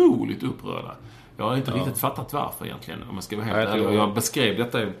otroligt upprörda. Jag har inte riktigt fattat varför egentligen, om man ska vara helt ärlig. Jag beskrev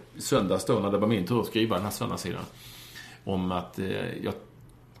detta i söndags då, när det var min tur att skriva den här söndagssidan, om att jag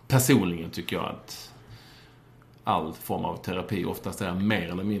personligen tycker att all form av terapi oftast är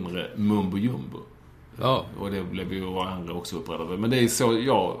mer eller mindre mumbo jumbo. Ja. Och det blev ju andra också upprörda över. Men det är så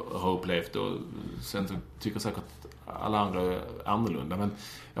jag har upplevt, och sen tycker säkert alla andra är annorlunda. Men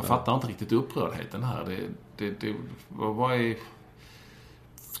jag fattar inte riktigt upprördheten här. Vad är...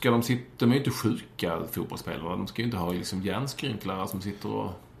 Ska de sitta... De är ju inte sjuka fotbollsspelare. De ska ju inte ha liksom hjärnskrynklare som sitter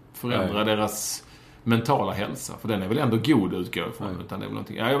och förändrar deras mentala hälsa. För den är väl ändå god, utgår ifrån. Utan det är väl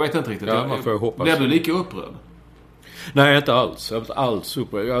någonting... jag vet inte riktigt. Blev du lika upprörd? Nej, inte alls. Jag var alls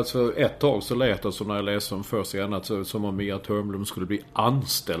upprörd. Alltså, ett tag så lät det som när jag läste om först igen att som om Mia Törnblom skulle bli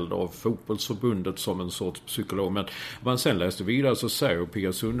anställd av fotbollsförbundet som en sorts psykolog. Men man sen läste vidare så säger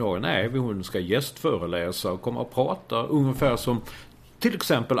Pia Sundhage, nej, hon ska gästföreläsa och komma och prata ungefär som till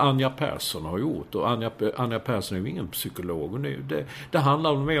exempel Anja Persson har gjort. Och Anja Persson är ju ingen psykolog. Det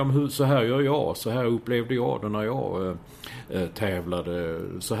handlar mer om hur så här gör jag. Så här upplevde jag det när jag tävlade.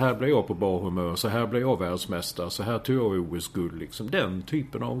 Så här blev jag på bra humör. Så här blev jag världsmästare. Så här tog jag OS-guld. Liksom. Den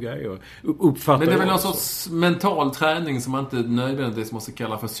typen av grejer uppfattar. Men det är väl någon sorts mental träning som man inte nödvändigtvis måste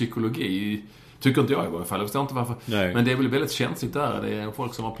kalla för psykologi. Tycker inte jag i varje fall. Jag förstår inte varför. Nej. Men det är väl väldigt känsligt där. Det är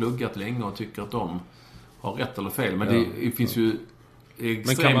folk som har pluggat länge och tycker att de har rätt eller fel. Men det finns ju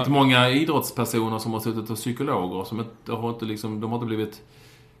extremt många idrottspersoner som har suttit och psykologer som de har inte blivit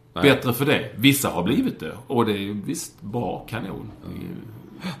Bättre för det. Vissa har blivit det. Och det är visst bra, kanon.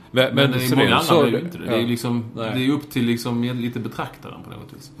 Men det är många andra är ju inte det. Det är liksom, det är upp till liksom lite betraktaren på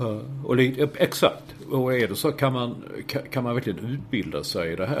något vis. Och exakt. Och är det så kan man verkligen utbilda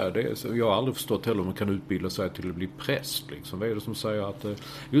sig i det här. Det är så, jag har aldrig förstått heller om man kan utbilda sig till att bli präst. Liksom. Vad är det som säger att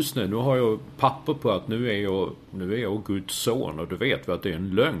just nu har jag papper på att nu är jag Guds son, och du vet vi att det är en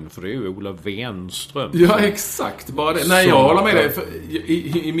lögn, för det är ju Ola Wenström. Ja, exakt. Bara det. Nej, jag håller med dig. För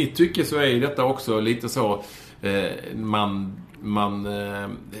i mitt tycke så är detta också lite så det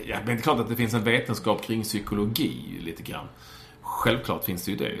är klart att det finns en vetenskap kring psykologi lite grann. Självklart finns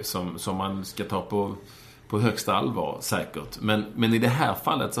det ju det som man ska ta på högsta allvar säkert. Men i det här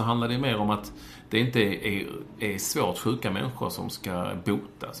fallet så handlar det mer om att det inte är svårt sjuka människor som ska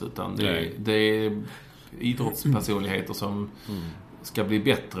botas, utan det är idrottspersonligheter som ska bli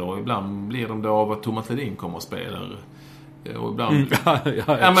bättre, och ibland blir de då av att Thomas Ledin kommer och spelar, och ibland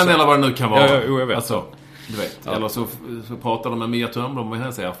eller vad det nu kan vara. Jag vet. Alltså, du vet. Eller så pratar de med Mia Törnblom om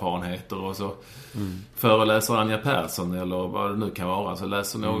hennes erfarenheter, och så föreläser Anja Persson eller vad det nu kan vara, så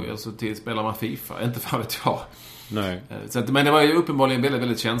läser någon, så spelar man FIFA, inte för vet jag. Nej. Så att, men det var ju uppenbarligen väldigt,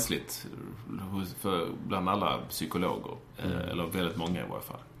 väldigt känsligt för bland alla psykologer, eller väldigt många i varje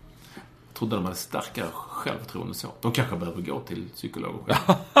fall. Jag trodde de hade starkare självförtroende så. De kanske behöver gå till psykologer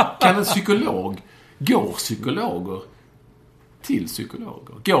själv. Kan en psykolog, går psykologer till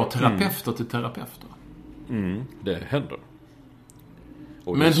psykologer? Går terapeuter till terapeuter? Det händer.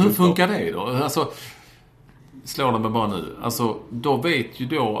 Men hur funkar det då? Alltså, slår de mig bara nu. Alltså, då vet ju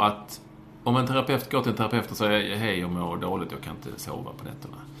då att om en terapeut går till en terapeut och säger hej, jag mår dåligt, jag kan inte sova på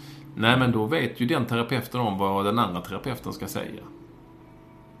nätterna. Nej, men då vet ju den terapeuten om vad den andra terapeuten ska säga.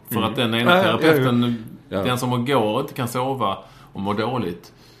 För att den ena terapeuten, den som går och inte kan sova och mår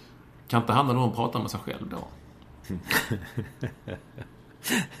dåligt, kan inte han eller hon prata med sig själv då?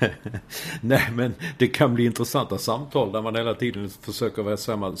 Nej, men det kan bli intressanta samtal där man hela tiden försöker vara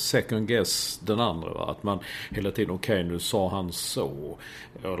samma second guess den andra, va? Att man hela tiden, okej, nu sa han så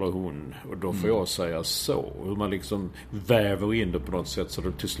eller hon, och då får jag säga så. Hur man liksom väver in det på något sätt så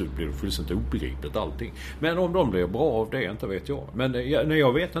det till slut blir det fullständigt obegripligt allting. Men om de blir bra av det, inte vet jag. Men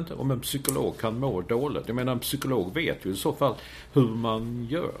jag vet inte om en psykolog kan må dåligt. Jag menar, en psykolog vet ju i så fall hur man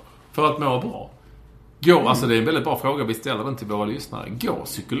gör för att må bra. Alltså det är en väldigt bra fråga, vi ställer den till våra lyssnare. Går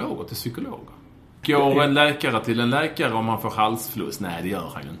psykologer till psykologer? Går en läkare till en läkare om han får halsfluss? Nej, det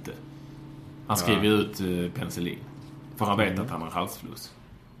gör han ju inte. Han skriver ut penicillin. För han vet att han har halsfluss.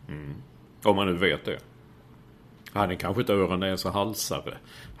 Om man nu vet det. Han är kanske inte öron, näsa, halsare.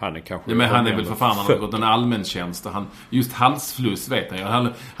 Han är kanske... men han är väl för fan, han har gått en allmäntjänst. Just halsfluss vet han.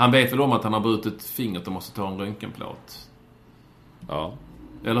 Han vet väl om att han har brutit fingret och måste ta en röntgenplåt. Ja.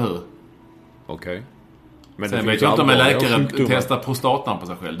 Eller hur? Okej. Men sen vet jag inte om en läkare testar prostatan på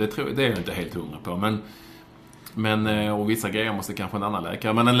sig själv. Det är jag inte helt hundra på. Men och vissa grejer måste kanske en annan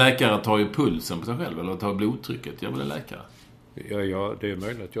läkare. Men en läkare tar ju pulsen på sig själv. Eller tar blodtrycket. Jag vill en läkare. Ja, det är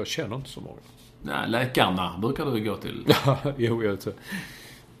möjligt. Jag känner inte så många. Nej, läkarna brukar du gå till. Jo, jag tror.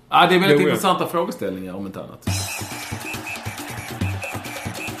 Det är väldigt intressanta frågeställningar om inte annat.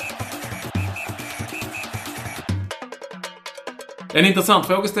 En intressant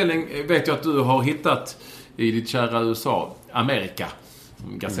frågeställning vet jag att du har hittat i ditt kära USA, Amerika,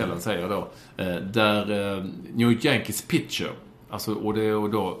 som Gazellen säger då, där New York Yankees pitcher, alltså, och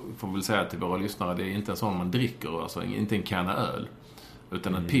då får vi väl säga till våra lyssnare, det är inte en sån man dricker, alltså inte en kanna öl,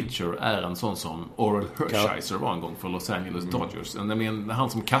 utan en pitcher är en sån som Oral Hershiser var en gång för Los Angeles Dodgers, nämligen han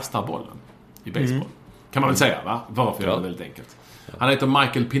som kastar bollen i baseball. Kan man väl säga, va? Varför är det väldigt enkelt. Han heter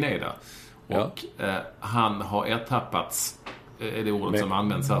Michael Pineda och han har ertappats, är det ordet som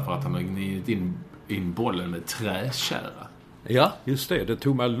används här, för att han har gnidit in bollen med träkära. Ja, just det. Det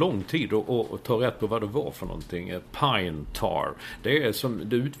tog mig lång tid att ta rätt på vad det var för någonting. Pine tar.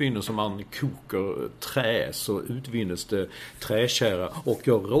 Det utvinner som man kokar trä, så utvinnes det träkära. Och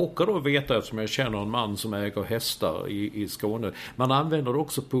jag råkar då veta, eftersom jag känner en man som äger hästar i Skåne. Man använder det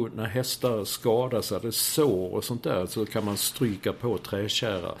också på när hästar skadar sig, det sår och sånt där, så kan man stryka på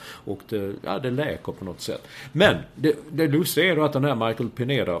träkära. Och det läker på något sätt. Men det lustiga är då att den här Michael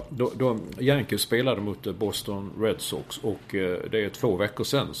Pineda, då Yankees spelade mot Boston Red Sox, och det är 2 veckor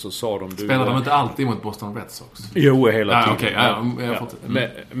sedan, så sa de... Spelar de inte alltid mot Boston Red Sox? Jo, hela tiden.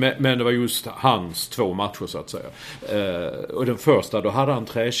 Okay. Men det var just hans 2 matcher, så att säga. Och den första, då hade han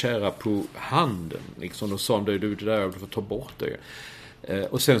träkära på handen. Liksom, och sa de, du där, du får ta bort det.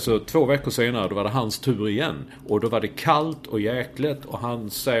 Och sen så 2 veckor senare då var det hans tur igen. Och då var det kallt och jäkligt. Och han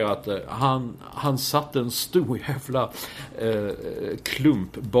säger att han satte en stor jävla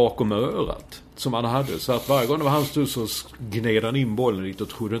klump bakom örat som han hade. Så att varje gång det var hans tur så gned han in bollen lite och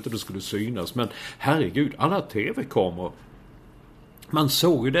trodde inte det skulle synas. Men herregud, alla tv-kameror. Man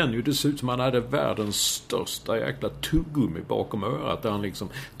såg ju den ju, det såg ut som han hade världens största jäkla tuggummi bakom örat där han liksom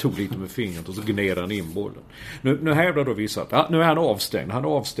tog lite med fingret och så gned han in bollen. Nu hävdar då vissa att nu är han avstängd. Han är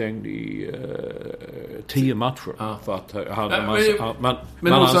avstängd i 10 matcher. Ja. För att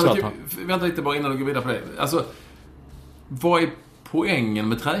vänta lite bara innan du går vidare på det. Alltså, vad är poängen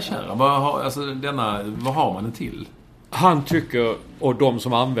med träkärra? Vad har man den till? Han tycker, och de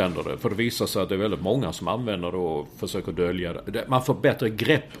som använder det, för det visar sig att det är väldigt många som använder det och försöker dölja det. Man får bättre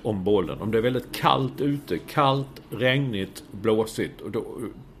grepp om bollen. Om det är väldigt kallt ute, kallt, regnigt, blåsigt, och då,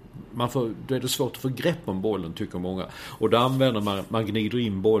 då är det svårt att få grepp om bollen, tycker många. Och då använder man gnider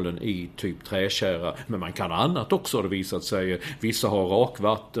in bollen i typ träkärra. Men man kan annat också, har det visat sig. Vissa har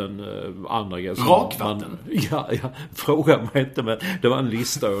rakvatten, andra... Rakvatten? Ja, fråga mig inte, men det var en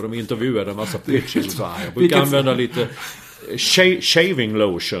lista och de intervjuade en massa pitchers och så här. Jag brukar använda lite shaving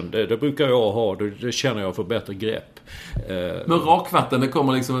lotion. Det brukar jag ha, det känner jag för bättre grepp. Men rakvatten, det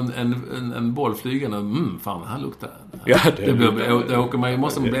kommer liksom en boll flygande. Fan, han luktar. Ja, det åker man ju,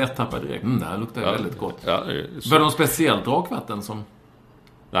 måste man bli ertappad direkt. Det här luktar väldigt gott. Ja, var det något speciellt rakvatten som...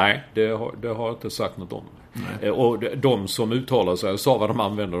 Nej, det har jag inte sagt något om. Och de som uttalar sig sa vad de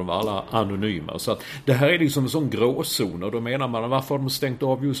använder, de var alla anonyma. Så att det här är liksom en sån gråzon. Och då menar man, varför har de stängt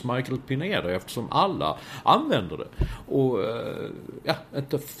av just Michael Pineda? Eftersom alla använder det. Och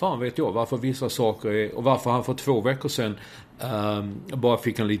inte fan vet jag varför vissa saker är... Och varför han för 2 veckor sedan bara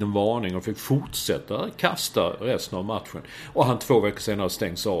fick en liten varning och fick fortsätta kasta resten av matchen. Och han 2 veckor senare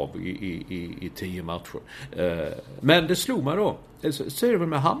stängs av i 10 matcher. Men det slog mig då. Så är det väl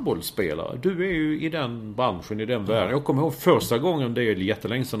med handbollsspelare. Du är ju i den branschen, i den världen. Jag kommer ihåg första gången, det är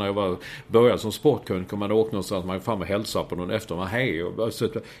jättelänge sedan när jag började som sportkrönikör, man åkte någonstans, man fram och hälsade på någon efter, man hej och så,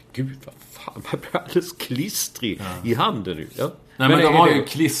 gud vad fan, man blir alldeles klistrig i handen nu. Ja. Nej, men de har ju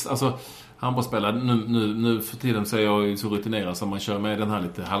alltså handbollsspelare, nu för tiden så är jag ju så rutinerad som man kör med den här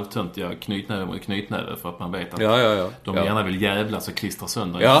lite halvtöntiga knytnäve för att man vet att de gärna vill jävlas och klistra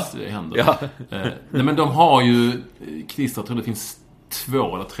sönder i händer. Ja. Nej, men de har ju klister, jag tror det finns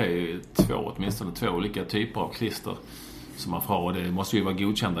 2 åtminstone 2 olika typer av klister som man får, och det måste ju vara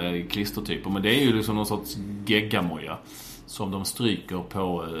godkända klistertyper, men det är ju liksom någon sorts geggamoja som de stryker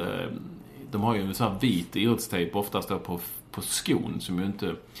på. De har ju en sån här vit idrottstejp oftast då på skon, som ju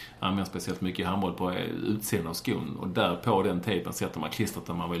inte används speciellt mycket i handboll, på utsidan av skon, och där på den tejpen sätter man klistret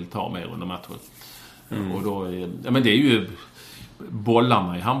när man vill ta mer under matchen. Och då men det är ju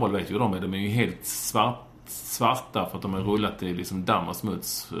bollarna i handboll, vet ju de är ju helt svarta för att de har rullat i liksom damm och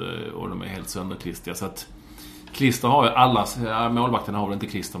smuts, och de är helt sönderklistiga, så att klister har ju alla, målvakterna har väl inte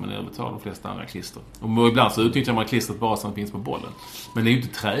klister, men övrigt har de flesta andra klister. Och ibland så utnyttjar man klistret bara som finns på bollen. Men det är ju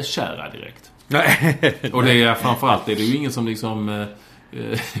inte träkärra direkt. Nej. Och det är framförallt det är ju ingen som liksom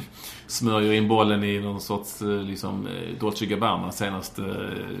smörjer in bollen i någon sorts liksom Dolce Gabbana senaste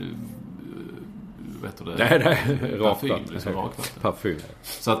parfym.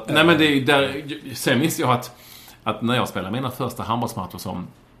 Så att nej, men det är där, sen minns jag att när jag spelade mina första handbollsmatcher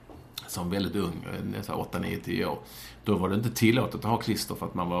som väldigt ung, 8, 9, 10 år, då var det inte tillåtet att ha klister för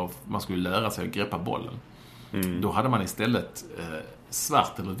att man skulle lära sig att greppa bollen. Då hade man istället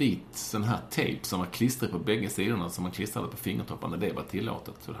svart eller vit sån här tejp som var klistrig på bägge sidorna, som man klistrade på fingertopparna. Det var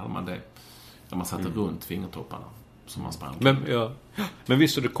tillåtet. Så då hade man det där man satte runt fingertopparna som man sprang. Men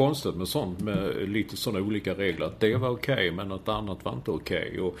visst är det konstigt med sånt, med lite sådana olika regler, att det var okej, men något annat var inte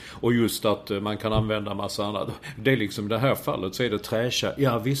okej. Och just att man kan använda massa annat. Det är liksom, det här fallet så är det träkärra.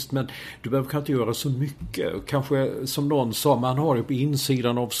 Ja visst, men du behöver kanske inte göra så mycket. Kanske som någon sa, man har det på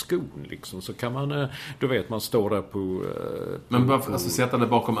insidan av skon liksom, så kan man, du vet, man står där på men bara alltså, sätta det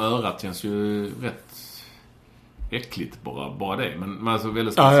bakom örat känns ju rätt äckligt bara det. Men alltså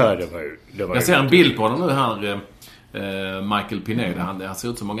väldigt speciellt. Det var jag ser en bild på honom nu här, Michael Pineda. Han ser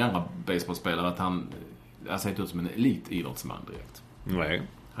ut som många andra baseballspelare, att han ser inte ut som en elitidrottsman direkt. Nej.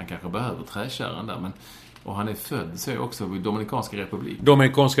 Han kanske behöver träkärran där, men och han är född så också i Dominikanska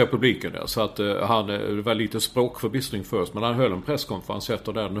republiken där, så att han var lite språkförbistring först, men han höll en presskonferens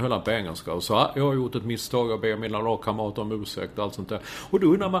efter det. Nu höll han på engelska och sa, jag har gjort ett misstag och ber mina lagkamrater om ursäkt och allt sånt där. Och då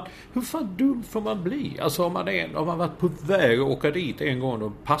undrar man, hur fan dum får man bli? Alltså om man varit på väg att åka dit en gång,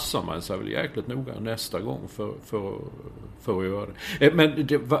 då passar man sig väl jäkligt noga nästa gång för att göra det. Men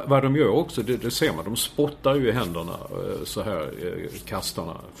vad de gör också, det ser man, de spottar ju i händerna så här,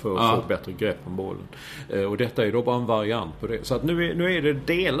 kastarna, för att få bättre grepp om bollen. Och detta är då bara en variant på det. Så att nu är det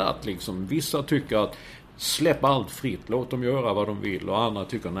delat liksom. Vissa tycker att släpp allt fritt, låt dem göra vad de vill. Och andra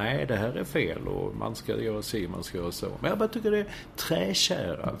tycker nej, det här är fel och man ska göra si, man ska göra så. Men jag bara tycker det är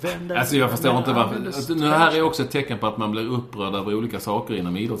träkära. Alltså jag förstår inte varför. Nu här är också ett tecken på att man blir upprörd över olika saker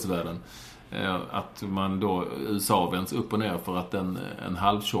inom idrottsvärlden. Att man då USA vänds upp och ner för att en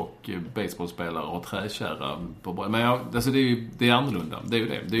halvtjock baseballspelare har träkära på boll. Men alltså det är annorlunda. Det är ju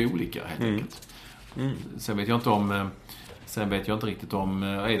det. Det är olika helt enkelt. Sen vet jag inte riktigt om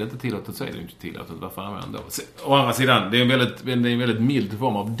är det inte tillåtet så är det inte tillåtet. Varför använder å andra sidan, det är en väldigt mild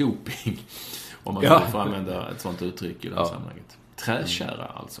form av doping om man får använda ett sånt uttryck i det här sammanhanget. Träkära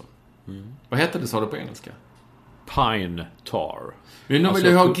alltså. Vad heter det, sa du på engelska? Pine tar. Men de vill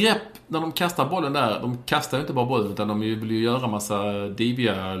ju ha grepp när de kastar bollen där. De kastar ju inte bara bollen utan de vill ju göra massa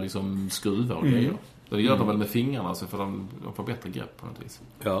diviga liksom skruvar och grejer. Det gör de väl med fingrarna så för de får bättre grepp på något vis.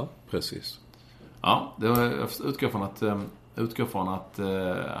 Ja, precis. Ja, jag utgår från att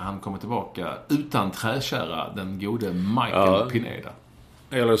han kommer tillbaka utan träkära, den gode Michael Pineda.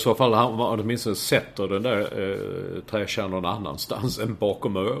 Eller i så fall han åtminstone sätter den där träkärran någon annanstans än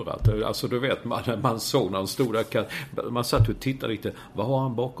bakom örat. Alltså du vet, man såg när han stod där, man satt och tittade lite, vad har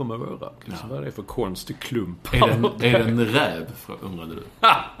han bakom örat? Liksom, vad är det för konstig klump? Är det en räv, undrade du?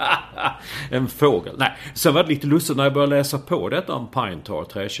 En fågel. Nej, sen var det lite lustigt när jag började läsa på detta om pine tar,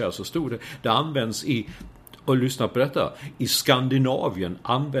 träkärra, så stod det används och lyssna på detta. I Skandinavien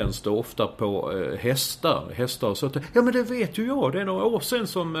används det ofta på hästar. Så att, ja men det vet ju jag. Det är några år sedan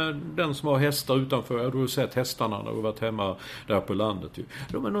som den som har hästar utanför. Jag har sett hästarna när vi varit hemma där på landet. Ju.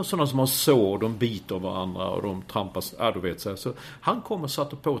 De är några sådana som har sår. De biter varandra och de trampas. Ja, du vet så han kom och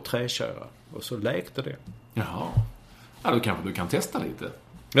satte på träkära. Och så läkte det. Jaha. Ja, då kanske du kan testa lite.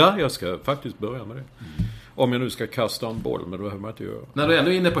 Ja, jag ska faktiskt börja med det. Om jag nu ska kasta en boll, men det behöver man inte göra. När du är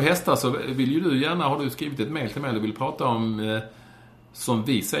ändå inne på hästar så vill ju du gärna, har du skrivit ett mejl till mig och vill prata om, som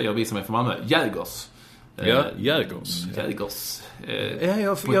vi säger, vi som är från Malmö, Jägers. Ja, Jägers. Jägers.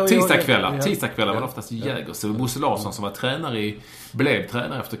 På tisdagskvällar var det oftast Jägers. Det var Bosse Larsson som blev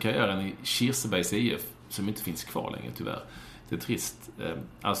tränare efter karriären i Kirsebergs IF, som inte finns kvar längre tyvärr. Det är trist.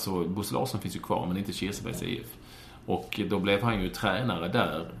 Alltså Bosse Larsson finns ju kvar, men inte Kirsebergs IF. Och då blev han ju tränare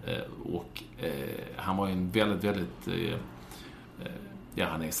där och han var ju en väldigt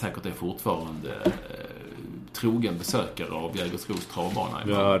han är säkert det fortfarande trogen besökare av Jägersros travbana.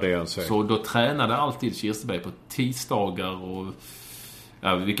 Ja, det är han säkert. Så då tränade alltid Kirseberg på tisdagar och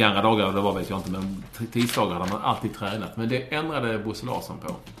vilka andra dagar det var vet jag inte, men tisdagar hade man alltid tränat. Men det ändrade Bosse Larsson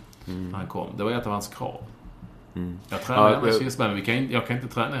på när han kom. Det var ett av hans krav. Jag tränade med Kirseberg, men jag kan inte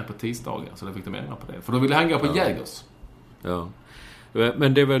träna på tisdagar, så då fick de ändra på det. För då ville han gå på Jägers. Ja.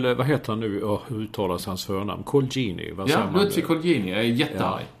 Men det är väl, vad heter han nu? Hur uttalas hans förnamn? Colgjini. Ja, Ludvig Colgjini. Jag är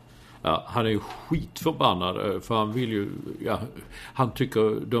jättearg. Ja, han är ju skitförbannad för han vill ju, han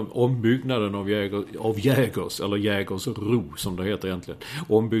tycker ombyggnaden av Jägers eller Jägersro som det heter egentligen.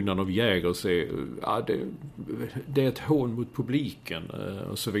 Ombyggnaden av Jägers är det är ett hån mot publiken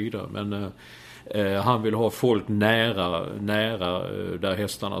och så vidare, men han vill ha folk nära där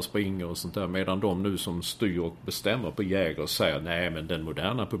hästarna springer och sånt där, medan de nu som styr och bestämmer på Jägers säger nej, men den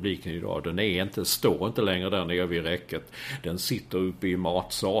moderna publiken idag, den står inte längre där nere vid räcket, den sitter uppe i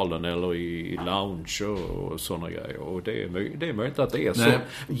matsalen eller i lounge och såna grejer, och det är möjligt att det är så.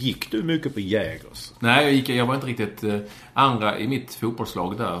 Gick du mycket på Jägers? Nej, jag var inte riktigt andra i mitt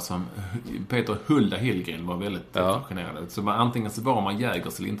fotbollslag där som Peter Hulda Hillgren var väldigt fascinerad. Så antingen så var man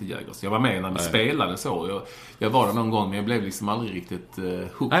Jägers eller inte Jägers. Jag var med när vi spelade så. Jag var där någon gång, men jag blev liksom aldrig riktigt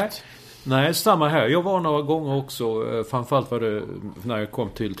hooked. Nej, samma här. Jag var några gånger också, framförallt var det när jag kom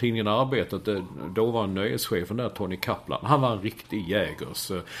till tidningen Arbetet, då var nöjeschefen där, Tony Kaplan. Han var en riktig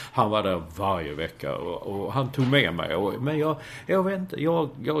Jägers. Han var där varje vecka och han tog med mig. Men jag vet inte,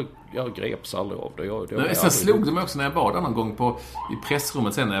 jag greps aldrig av det. Sen slog det mig också när jag var där någon gång i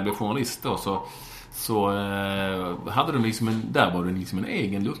pressrummet sen när jag blev journalist då, så hade de liksom där var det liksom en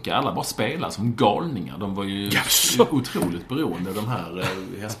egen lucka. Alla bara spelade som galningar. De var ju otroligt beroende, de här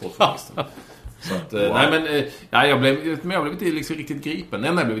hästsportjournalisterna. Så att, jag blev inte liksom riktigt gripen. När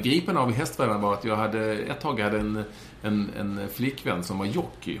jag blev gripen av hästvärlden var att jag hade en flickvän som var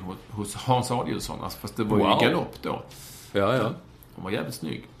jockey hos Hans Adielsson. Alltså, fast det var ju galopp då. Ja. Hon var jävligt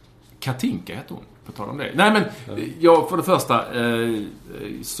snygg. Katinka hette hon, på tal om det. Nej, men för det första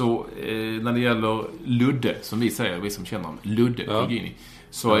så när det gäller Ludde, som vi säger, vi som känner honom, Ludde Colgjini,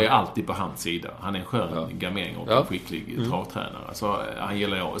 så är alltid på hans sida. Han är en skön gamering och en skicklig travtränare. Alltså, han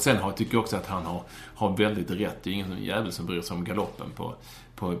gillar jag. Sen tycker jag också att han har väldigt rätt. Det är ingen jävel som bryr sig om galoppen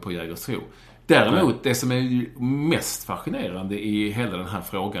på Jägersro. Däremot, det som är mest fascinerande i hela den här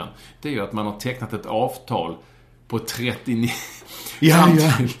frågan, det är ju att man har tecknat ett avtal på 39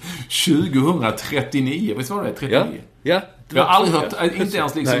 2039. Visst var det? 39? Ja. Jag har aldrig hört, inte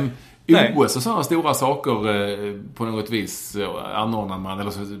ens liksom OS och sådana stora saker på något vis anordnar man,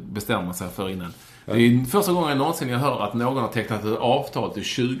 eller så bestämmer man sig för innan. Det är första gången någonsin jag hör att någon har tecknat ett avtal till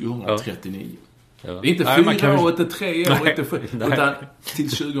 2039. Det är inte 4 år, inte 3 år, inte 7, utan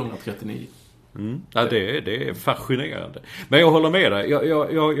till 2039. Ja, det är fascinerande. Men jag håller med dig.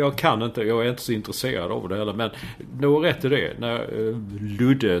 Jag kan inte, jag är inte så intresserad av det heller. Men nog rätt i det. När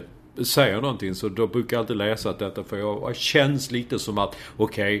Ludde säger någonting så då brukar jag alltid läsa att detta, för jag känns lite som att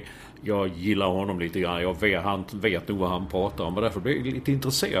okej, jag gillar honom lite grann. Han vet nog vad han pratar om. Och därför blir jag lite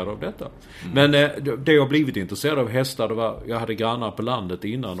intresserad av detta. Men det jag blivit intresserad av hästar, det var, jag hade grannar på landet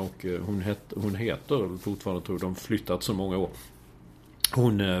innan och hon heter fortfarande, tror de flyttat så många år.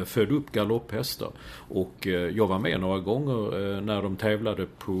 Hon födde upp galopphästar och jag var med några gånger när de tävlade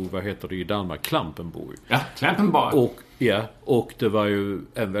på, i Danmark, Klampenborg. Ja, Klampenborg. Och det var ju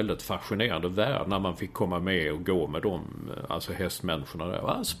en väldigt fascinerande värld när man fick komma med och gå med dem, alltså hästmänniskorna där. Det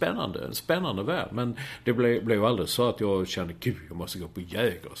var en spännande värld, men det blev aldrig så att jag kände, gud, jag måste gå på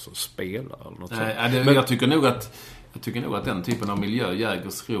Jägers och spela eller något sånt. Men jag tycker nog att den typen av miljö,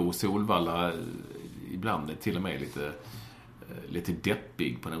 Jägersro, Solvalla, ibland är till och med lite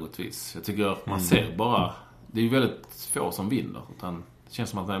deppig på något vis. Jag tycker man ser bara, det är ju väldigt få som vinner, utan det känns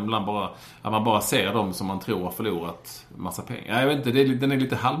som att man bara ser dem som man tror har förlorat massa pengar. Jag vet inte, den är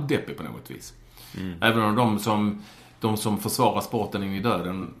lite halvdeppig på något vis. Även om de som försvarar sporten in i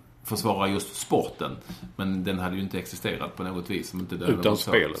döden försvarar just sporten, men den hade ju inte existerat på något vis om inte döden utan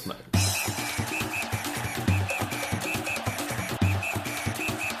spelet. Nej.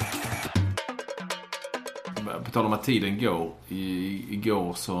 På tal om att tiden går,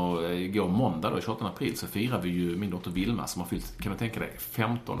 igår måndag då, 28 april, så firar vi ju min dotter Vilma som har fyllt, kan man tänka dig,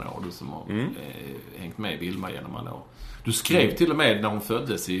 15 år, du som har hängt med Vilma genom alla år. Du skrev till och med när hon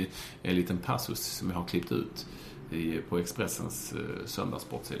föddes i en liten passus som jag har klippt ut på Expressens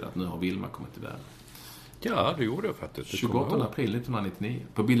söndagssportsida, att nu har Vilma kommit till världen. Ja, det gjorde jag faktiskt. 28 april 1999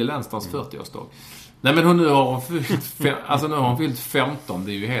 på Billy Lennstrands 40-årsdag. Nej, men nu har hon fyllt 15,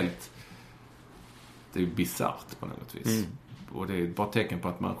 det är ju helt... Det är ju bizarrt på något vis. Och det är bara tecken på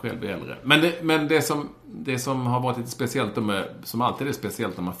att man själv är äldre. Men det som har varit lite speciellt, som alltid är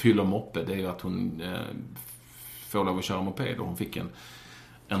speciellt när man fyller moppe, det är ju att hon får lov att köra moped. Och hon fick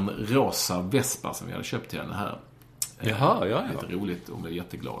en rosa Vespa som vi hade köpt till henne här. Jaha, ja. Lite roligt, hon blev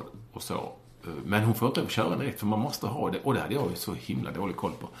jätteglad och så. Men hon får inte köra den direkt, för man måste ha det. Och det hade jag ju så himla dålig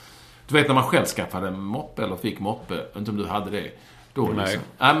koll på. Du vet när man själv skaffade moppe eller fick moppe, inte om du hade det.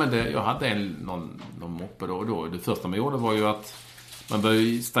 Jag hade någon moppe då. Det första man gjorde var ju att man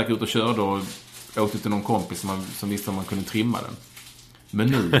började stack ut och körde och åkte till någon kompis som visste om man kunde trimma den. Men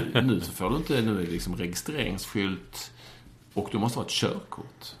nu så får du inte, nu är det liksom registreringsskylt och du måste ha ett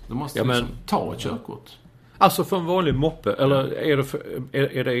körkort. Du måste ta ett körkort. Alltså för en vanlig moppe, eller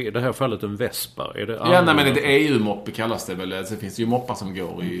är det i det här fallet en Vespa? Men det EU-moppe kallas det väl. Det finns ju moppar som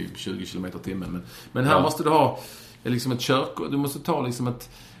går i 20 km/h. Men här måste du ha liksom ett körkort. Du måste ta liksom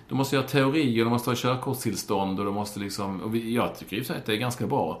du måste göra teori och du måste ha körkortstillstånd och du måste liksom, och jag tycker ju så att det är ganska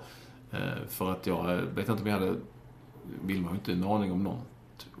bra för att jag vet inte om jag hade, Vilma har inte en aning om något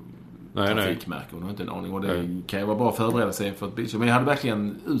trafikmärke, hon har inte en aning, och det kan ju vara bra att förbereda sig inför ett bilköp, men jag hade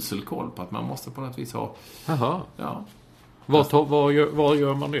verkligen usel koll på att man måste på något vis ha. Jaha. Ja. Var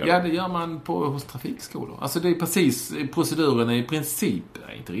gör man det? Ja, det gör man hos trafikskolor. Alltså det är precis, proceduren är i princip,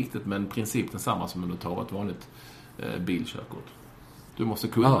 inte riktigt, men princip densamma som om du tar ett vanligt bilkörkort. Du måste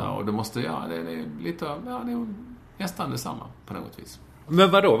kunna och du måste, det är lite, det är nästan detsamma på något vis.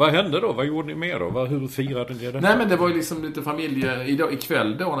 Men vad hände då? Vad gjorde ni mer då? Hur firade ni det? Nej, men det var ju liksom lite familje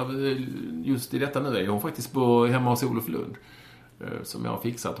ikväll då, när vi, just i detta nu är hon faktiskt hemma hos Olof Lund som jag har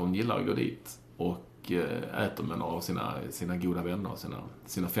fixat. Hon gillar att gå dit och äter med några av sina goda vänner och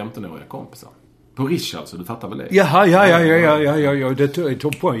sina 15-åriga kompisar. På Rish alltså, du fattar väl det? Ja, det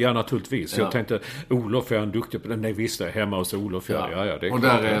tog på en naturligtvis. Jag tänkte, Olof är en duktig på det. Nej, visst, hemma hos Olof. Ja, det är och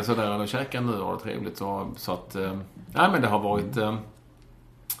där är sådär, och käkar nu och det trevligt. Så att, men det har varit...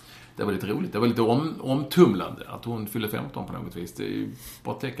 Det var lite roligt. Det var lite omtumlande att hon fyller 15 på något vis. Det är ju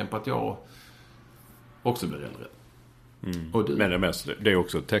bara ett tecken på att jag också blir äldre. Och du? Men det är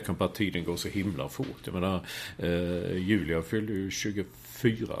också ett tecken på att tiden går så himla fort. Jag menar, Julia fyllde ju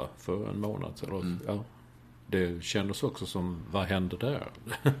 24 för en månad. det kändes också som, vad hände där?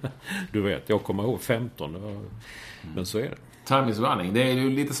 Du vet, jag kommer ihåg 15, men så är det. Time is running. Det är ju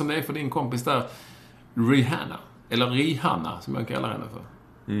lite som det är för din kompis där, Rihanna. Eller Rihanna, som jag kallar henne för.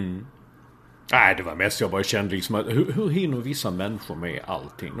 Nej, det var mest jag bara kände liksom att hur hinner vissa människor med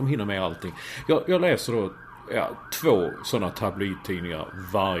allting? De hinner med allting. Jag läser då 2 sådana tabloidtidningar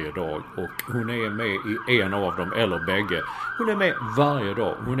varje dag, och hon är med i en av dem eller bägge. Hon är med varje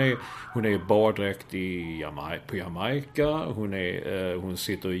dag. Hon är i baddräkt på Jamaica. Hon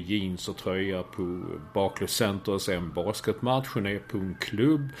sitter i jeans och tröja på Barclays Centers en basketmatch. Hon är på en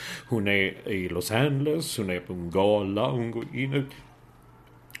klubb. Hon är i Los Angeles. Hon är på en gala. Hon går in ut.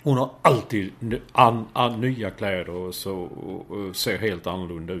 Hon har alltid nya kläder och ser helt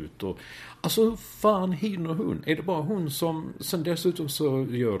annorlunda ut. Och, alltså, hur fan hinner hon? Är det bara hon som... Sen dessutom så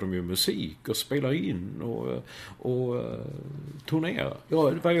gör de ju musik och spelar in och turnerar.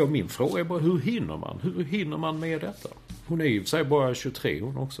 Ja, min fråga är bara, hur hinner man? Hur hinner man med detta? Hon är ju sig bara 23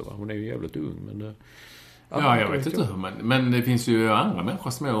 hon också, va? Hon är ju jävligt ung, men... Ja, jag vet inte hur, men det finns ju andra människor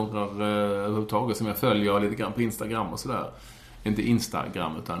som jag undrar överhuvudtaget, som jag följer lite grann på Instagram och sådär. Inte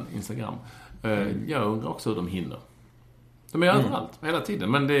Instagram, utan Instagram. Jag undrar också hur de hinner. De är överallt, hela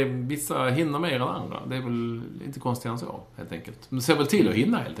tiden. Men vissa hinner mer än andra. Det är väl inte konstigt än så, helt enkelt. De ser väl till att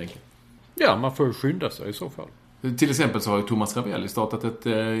hinna, helt enkelt. Ja, man får skynda sig i så fall. Till exempel så har ju Thomas Ravelli startat ett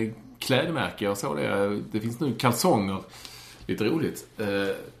klädmärke. Jag såg det. Det finns nu kalsonger. Lite roligt.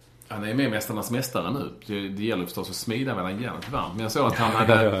 Han är med Mästarnas mästare nu. Det gäller förstås att smida medan järnet är varmt. Men jag såg att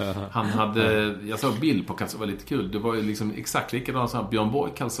han hade jag såg bild på kalsonger, var lite kul. Det var ju liksom exakt likadant som Björn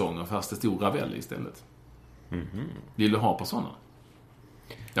Borg kalsonger, fast det stod Ravelli istället. Vill du ha på sådana?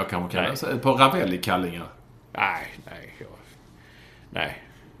 Jag kan säga på Ravelli-kallingar. Nej.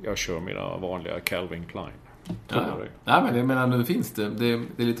 Jag kör mina vanliga Calvin Klein. Ja, men jag menar, nu finns det.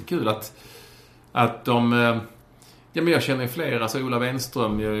 Det är lite kul att de... Ja, men jag känner flera, alltså Ola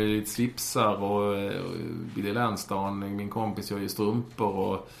Wenström gör ju lite slipsar och Billy Lansdowne, min kompis, gör ju strumpor,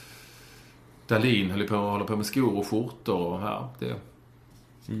 och Dahlin håller på med skor och skjortor och här.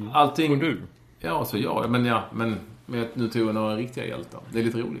 Allting. Och du? Ja, så ja, men nu tog jag några riktiga hjältar. Det är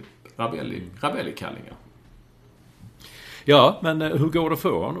lite roligt. Ravelli-kallingar. Ja, men hur går det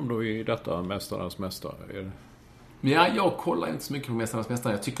för honom då i detta Mästarnas mästare? Ja, jag kollar inte så mycket på Mästarnas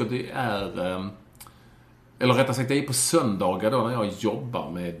mästare. Jag tycker det är... Eller rättare sagt, det är på söndagar då när jag jobbar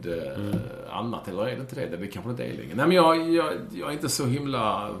med annat. Eller är det inte det? Det är kanske inte det längre. Nej, men jag är inte så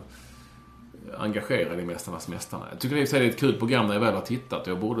himla engagerad i Mästarnas mästarna. Jag tycker det är ett kul program när jag väl har tittat.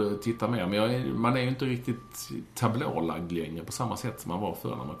 Jag borde titta mer. Men man är ju inte riktigt tablålagd längre på samma sätt som man var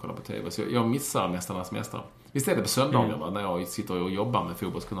förr när man kollar på tv. Så jag missar Mästarnas mästare. Visst är det på söndagar va? När jag sitter och jobbar med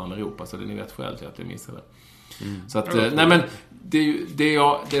Fotbollskanalen Europa. Så det är ni vet själv till att jag missar det. Så att, nej men det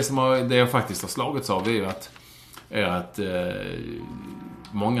jag faktiskt har slagits av är att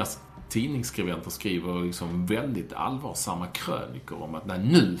många tidningsskribenter skriver liksom väldigt allvarsamma krönikor om att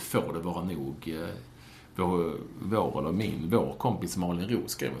nu får det vara nog. Vår kompis Malin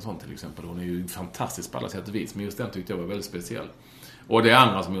Roos skrev en sån till exempel. Hon är ju fantastisk på alla sätt och vis, men just den tyckte jag var väldigt speciell. Och det är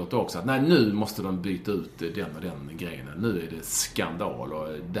andra som gjort det också, att nu måste de byta ut den och den grejen. Nu är det skandal och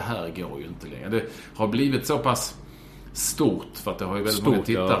det här går ju inte längre. Det har blivit så pass stort, för att det har ju väldigt många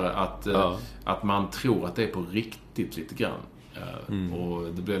tittare, att man tror att det är på riktigt lite grann.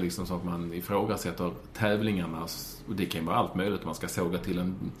 Och det blir liksom så att man ifrågasätter tävlingarna, och det kan ju vara allt möjligt. Man ska såga till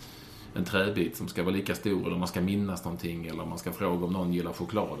en träbit som ska vara lika stor, eller man ska minnas någonting, eller man ska fråga om någon gillar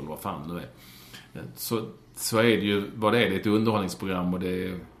choklad eller vad fan nu är. Så är det ju vad det är. Det är ett underhållningsprogram, och det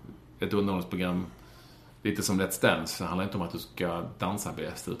är ett underhållningsprogram lite som Let's Dance. Det handlar inte om att du ska dansa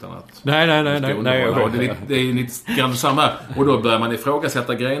bäst, utan att nej. Det är lite grann samma. Och då börjar man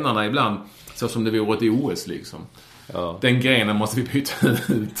ifrågasätta grenarna ibland, så som det vore ett OS liksom. Ja. Den grenen måste vi byta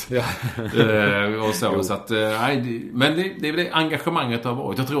ut. Ja. Och så att, men det är det engagemanget har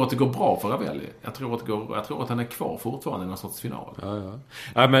varit. Jag tror att det går bra för Ravelli. Jag tror att han är kvar fortfarande i någon sorts final.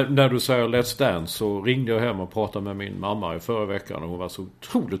 Ja, men när du säger Let's Dance, så ringde jag hem och pratade med min mamma i förra veckan, och hon var så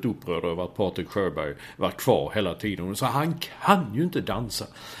otroligt upprörd över att Patrik Sjöberg var kvar hela tiden. Hon sa, han kan ju inte dansa.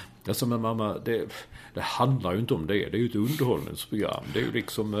 Jag sa, men mamma, det handlar ju inte om det. Det är ju ett underhållningsprogram. Det är ju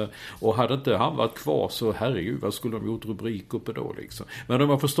liksom, och hade inte han varit kvar, så herregud, vad skulle de gjort rubrik uppe då liksom. Men om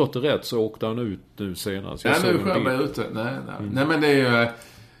jag förstått det rätt, så åkte han ut nu senast. Ja, nu är Sjöberg ute. Nej, men det är ju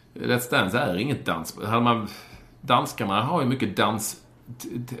Let's Dance är inget dans. Danskarna har ju mycket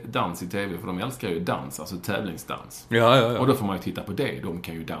dans i tv, för de älskar ju dans, alltså tävlingsdans. Ja. Och då får man ju titta på det. De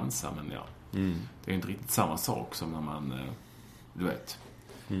kan ju dansa, men det är inte riktigt samma sak som när man, du vet,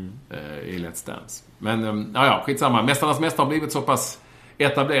 i Let's Dance. Men skitsamma. Mästarnas mästare har blivit så pass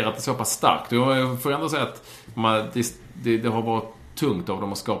etablerat det så pass starkt. Jag får ändå säga att det har varit tungt av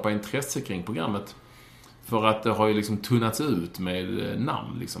dem att skapa intresse kring programmet. För att det har ju liksom tunnats ut med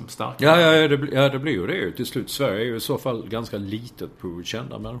namn liksom starka. Ja, det blir ju det till slut. Sverige är ju i så fall ganska litet på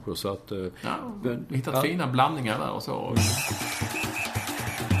kända människor. Så att, hittat fina blandningar där och så.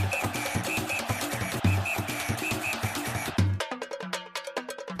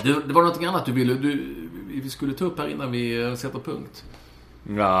 Det var något annat vi skulle ta upp här innan vi sätter punkt.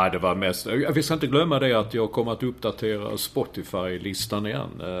 Nej, det var mest... Vi ska inte glömma det att jag kommer att uppdatera Spotify-listan igen.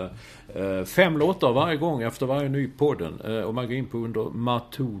 5 låtar varje gång efter varje ny podden. Och man går in på under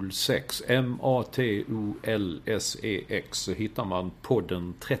Matol6 MATOLSEX så hittar man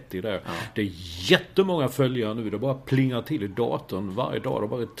podden 30 där. Ja. Det är jättemånga följare nu. Det bara plingar till i datorn varje dag. Det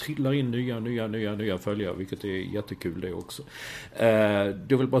bara trillar in nya följare, vilket är jättekul det också.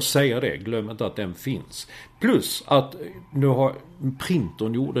 Jag vill bara säga det. Glöm inte att den finns. Plus att nu har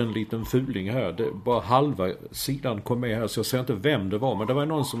printern gjorde en liten fuling här. Bara halva sidan kom med här så jag ser inte vem det var. Men det var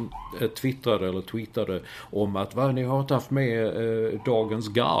någon som twittrade eller tweetade om att ni har inte haft med Dagens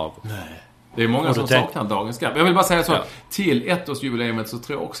Garv. Nej. Det är många som saknar Dagens Garv. Jag vill bara säga så. Ja. Till ettårsjubileumet så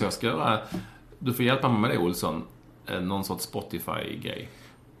tror jag också jag ska göra... Du får hjälpa mig med det, Olsson. Någon sorts Spotify-grej.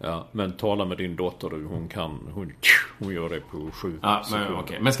 Ja, men tala med din dotter. Hon gör det på 7 sekunder.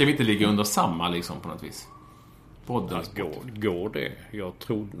 Okay. Men ska vi inte ligga under samma liksom på något vis? Podden. Ja, går det? Jag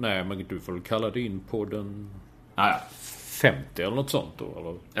tror... Nej, men du får kalla din podden... Ja. 50 eller något sånt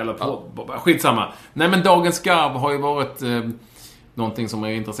då? Eller skitsamma. Nej, men Dagens Garv har ju varit någonting som har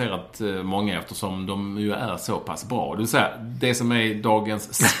intresserat många eftersom de ju är så pass bra. Det vill säga, det som är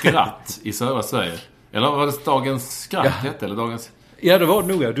Dagens Skratt i södra Sverige. Eller var det Dagens Skratt hette? Eller Dagens... Ja, det var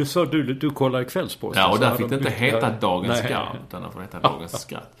nog. Du sa du kollar i Kvällsposten. Ja, och där fick det inte heta Dagens Garv utan det får heta Dagens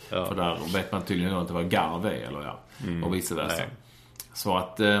Skratt. Ja. För där vet man tydligen inte vad Garv är eller och vice versa. Nej. Så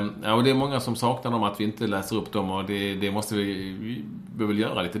att, och det är många som saknar dem att vi inte läser upp dem och det måste vi väl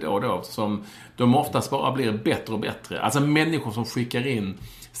göra lite då och då som de oftast bara blir bättre och bättre. Alltså människor som skickar in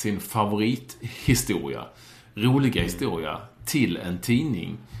sin favorithistoria, roliga historia till en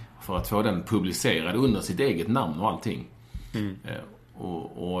tidning för att få den publicerad under sitt eget namn och allting.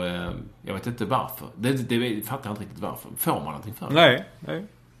 Och jag vet inte varför. Det fattar jag inte riktigt varför. Får man någonting för det?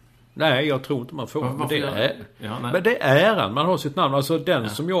 Nej, jag tror inte man får. Men det är äran. Man har sitt namn. Alltså den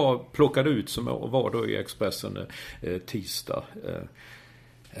som jag plockade ut som var då i Expressen tisdag.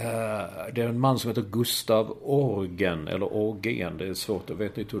 Det är en man som heter Gustav Orgen. Eller Orgen. Det är svårt. Jag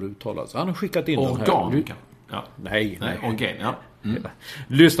vet inte hur det uttalas. Han har skickat in den här. Nej. Orgen, ja.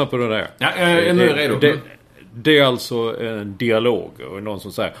 Lyssna på det där. Ja, jag är nu redo. Det är alltså en dialog och någon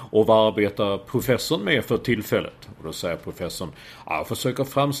som säger och vad arbetar professorn med för tillfället? Och då säger professorn jag försöker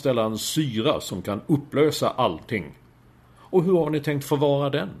framställa en syra som kan upplösa allting. Och hur har ni tänkt förvara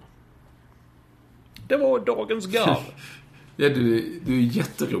den? Det var Dagens Garv. Ja, du är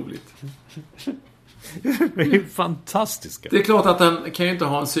jätteroligt. Det är fantastiska. Det är klart att den kan ju inte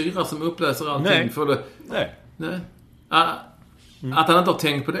ha en syra som upplöser allting. Nej. För det. Nej. Att han inte har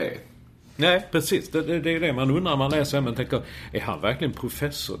tänkt på det. Nej, precis. Det är det man undrar. Man läser men tänker, är han verkligen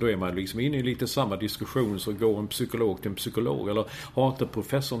professor? Då är man liksom inne i lite samma diskussion så går en psykolog till en psykolog. Eller har inte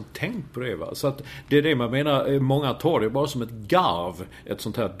professorn tänkt på det? Va? Så att det är det man menar. Många tar det bara som ett garv. Ett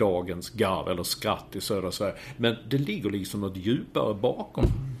sånt här Dagens Garv eller skratt i södra Sverige. Men det ligger liksom något djupare bakom.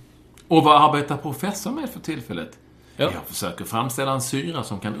 Och vad arbetar professorn med för tillfället? Ja. Jag försöker framställa en syra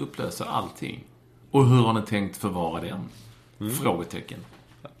som kan upplösa allting. Och hur har ni tänkt förvara den? Frågetecken.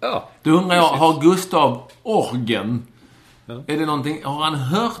 Ja. Då undrar jag, har Gustav Orgen är det någonting, har han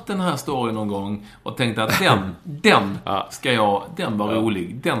hört den här storyn någon gång och tänkt att den var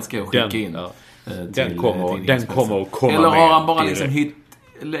rolig, den ska jag skicka in den kommer att komma eller har han bara liksom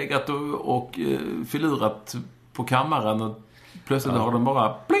legat och filurat på kammaren och plötsligt har den bara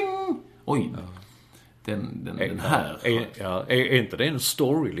pling, oj. Den här. Är inte det en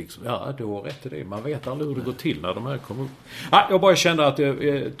story liksom? Ja, du har rätt i det. Man vet aldrig hur det går till när de här kommer upp. Jag bara kände att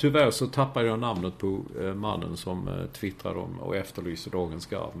tyvärr så tappade jag namnet på mannen som twittrade om och efterlyser Dagens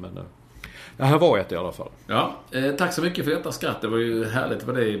Garv. Men här var ett i alla fall. Ja, tack så mycket för detta skratt. Det var ju härligt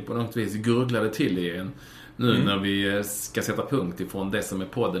vad det på något vis gurglade till igen. Nu när vi ska sätta punkt ifrån det som är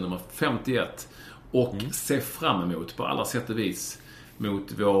podden nummer 51. Och se fram emot på alla sätt och vis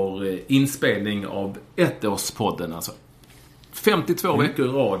mot vår inspelning av ettårspodden. Alltså 52 veckor i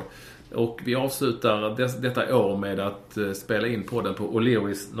rad. Och vi avslutar detta år med att spela in podden på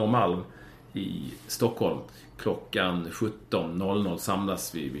O'Learys Norrmalm i Stockholm. Klockan 17.00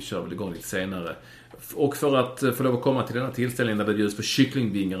 samlas vi. Vi kör väl igång lite senare. Och för att få lov att komma till den här tillställningen där det bjuds på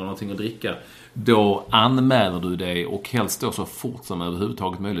kycklingvingar och någonting att dricka, då anmäler du dig, och helst då så fort som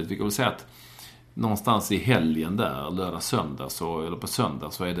överhuvudtaget möjligt. Vi kan väl säga att någonstans i helgen där, lördag, söndag, eller på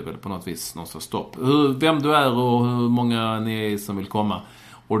söndag, så är det väl på något vis någon sorts stopp. Vem du är och hur många ni är som vill komma.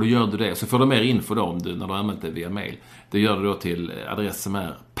 Och då gör du det. Så får du mer info då när du har använt det via mail. Det gör du då till adress som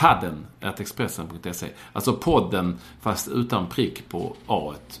är padden@expressen.se. Alltså podden fast utan prick på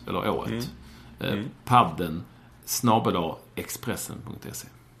A-et eller Å-et. padden@expressen.se.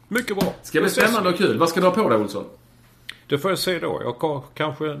 Mycket bra. Ska det bli spännande och kul. Vad ska du ha på dig, Olsson? Det får jag se då. Jag har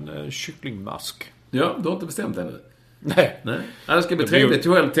kanske en kycklingmask. Ja, du har inte bestämt ännu. Nej. Det ska bli trevligt.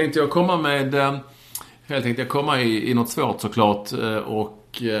 Själv tänkte jag komma med... Jag tänkte komma i något svårt såklart.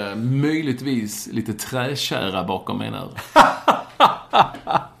 Och möjligtvis lite träkära bakom mig nu.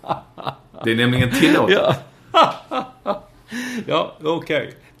 Det är nämligen tillåtet. Ja,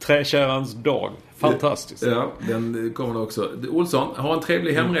 okej. Träkärans dag. Fantastiskt. Ja, den kommer då också. Olsson, ha en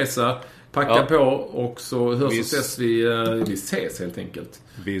trevlig hemresa. Packa på, och så hörs och ses vi. Vi ses helt enkelt.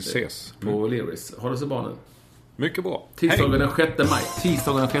 Vi ses. På Leris. Ha det så bra nu. Mycket bra. Tisdagen den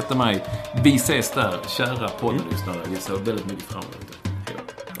 6 maj. Vi ses där, kära poddlyssnare. Vi ser väldigt mycket fram emot det.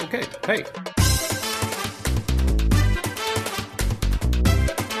 Okej, hej.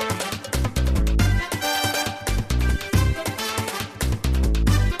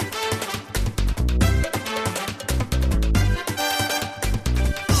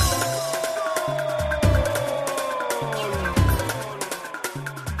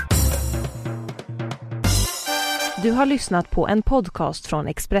 Du har lyssnat på en podcast från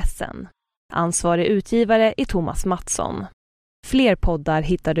Expressen. Ansvarig utgivare är Thomas Mattsson. Fler poddar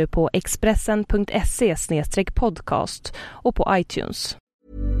hittar du på expressen.se/podcast och på iTunes.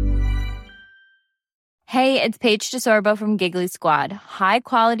 Hey, it's Paige DeSorbo from Giggly Squad. High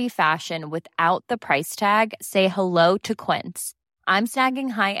quality fashion without the price tag. Say hello to Quince. I'm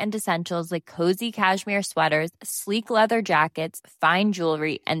snagging high-end essentials like cozy cashmere sweaters, sleek leather jackets, fine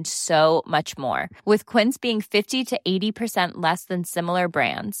jewelry, and so much more. With Quince being 50 to 80% less than similar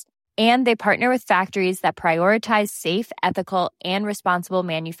brands. And they partner with factories that prioritize safe, ethical, and responsible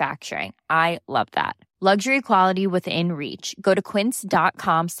manufacturing. I love that. Luxury quality within reach. Go to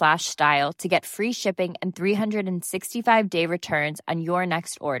quince.com/style to get free shipping and 365-day returns on your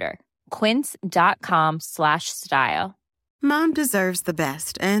next order. Quince.com/style. Mom deserves the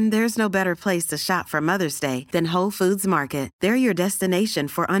best, and there's no better place to shop for Mother's Day than Whole Foods Market. They're your destination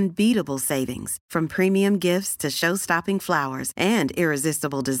for unbeatable savings, from premium gifts to show-stopping flowers and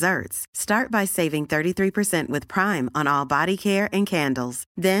irresistible desserts. Start by saving 33% with Prime on all body care and candles.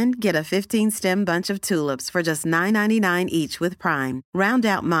 Then get a 15-stem bunch of tulips for just $9.99 each with Prime. Round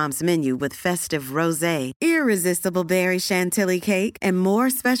out Mom's menu with festive rosé, irresistible berry chantilly cake, and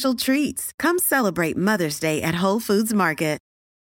more special treats. Come celebrate Mother's Day at Whole Foods Market.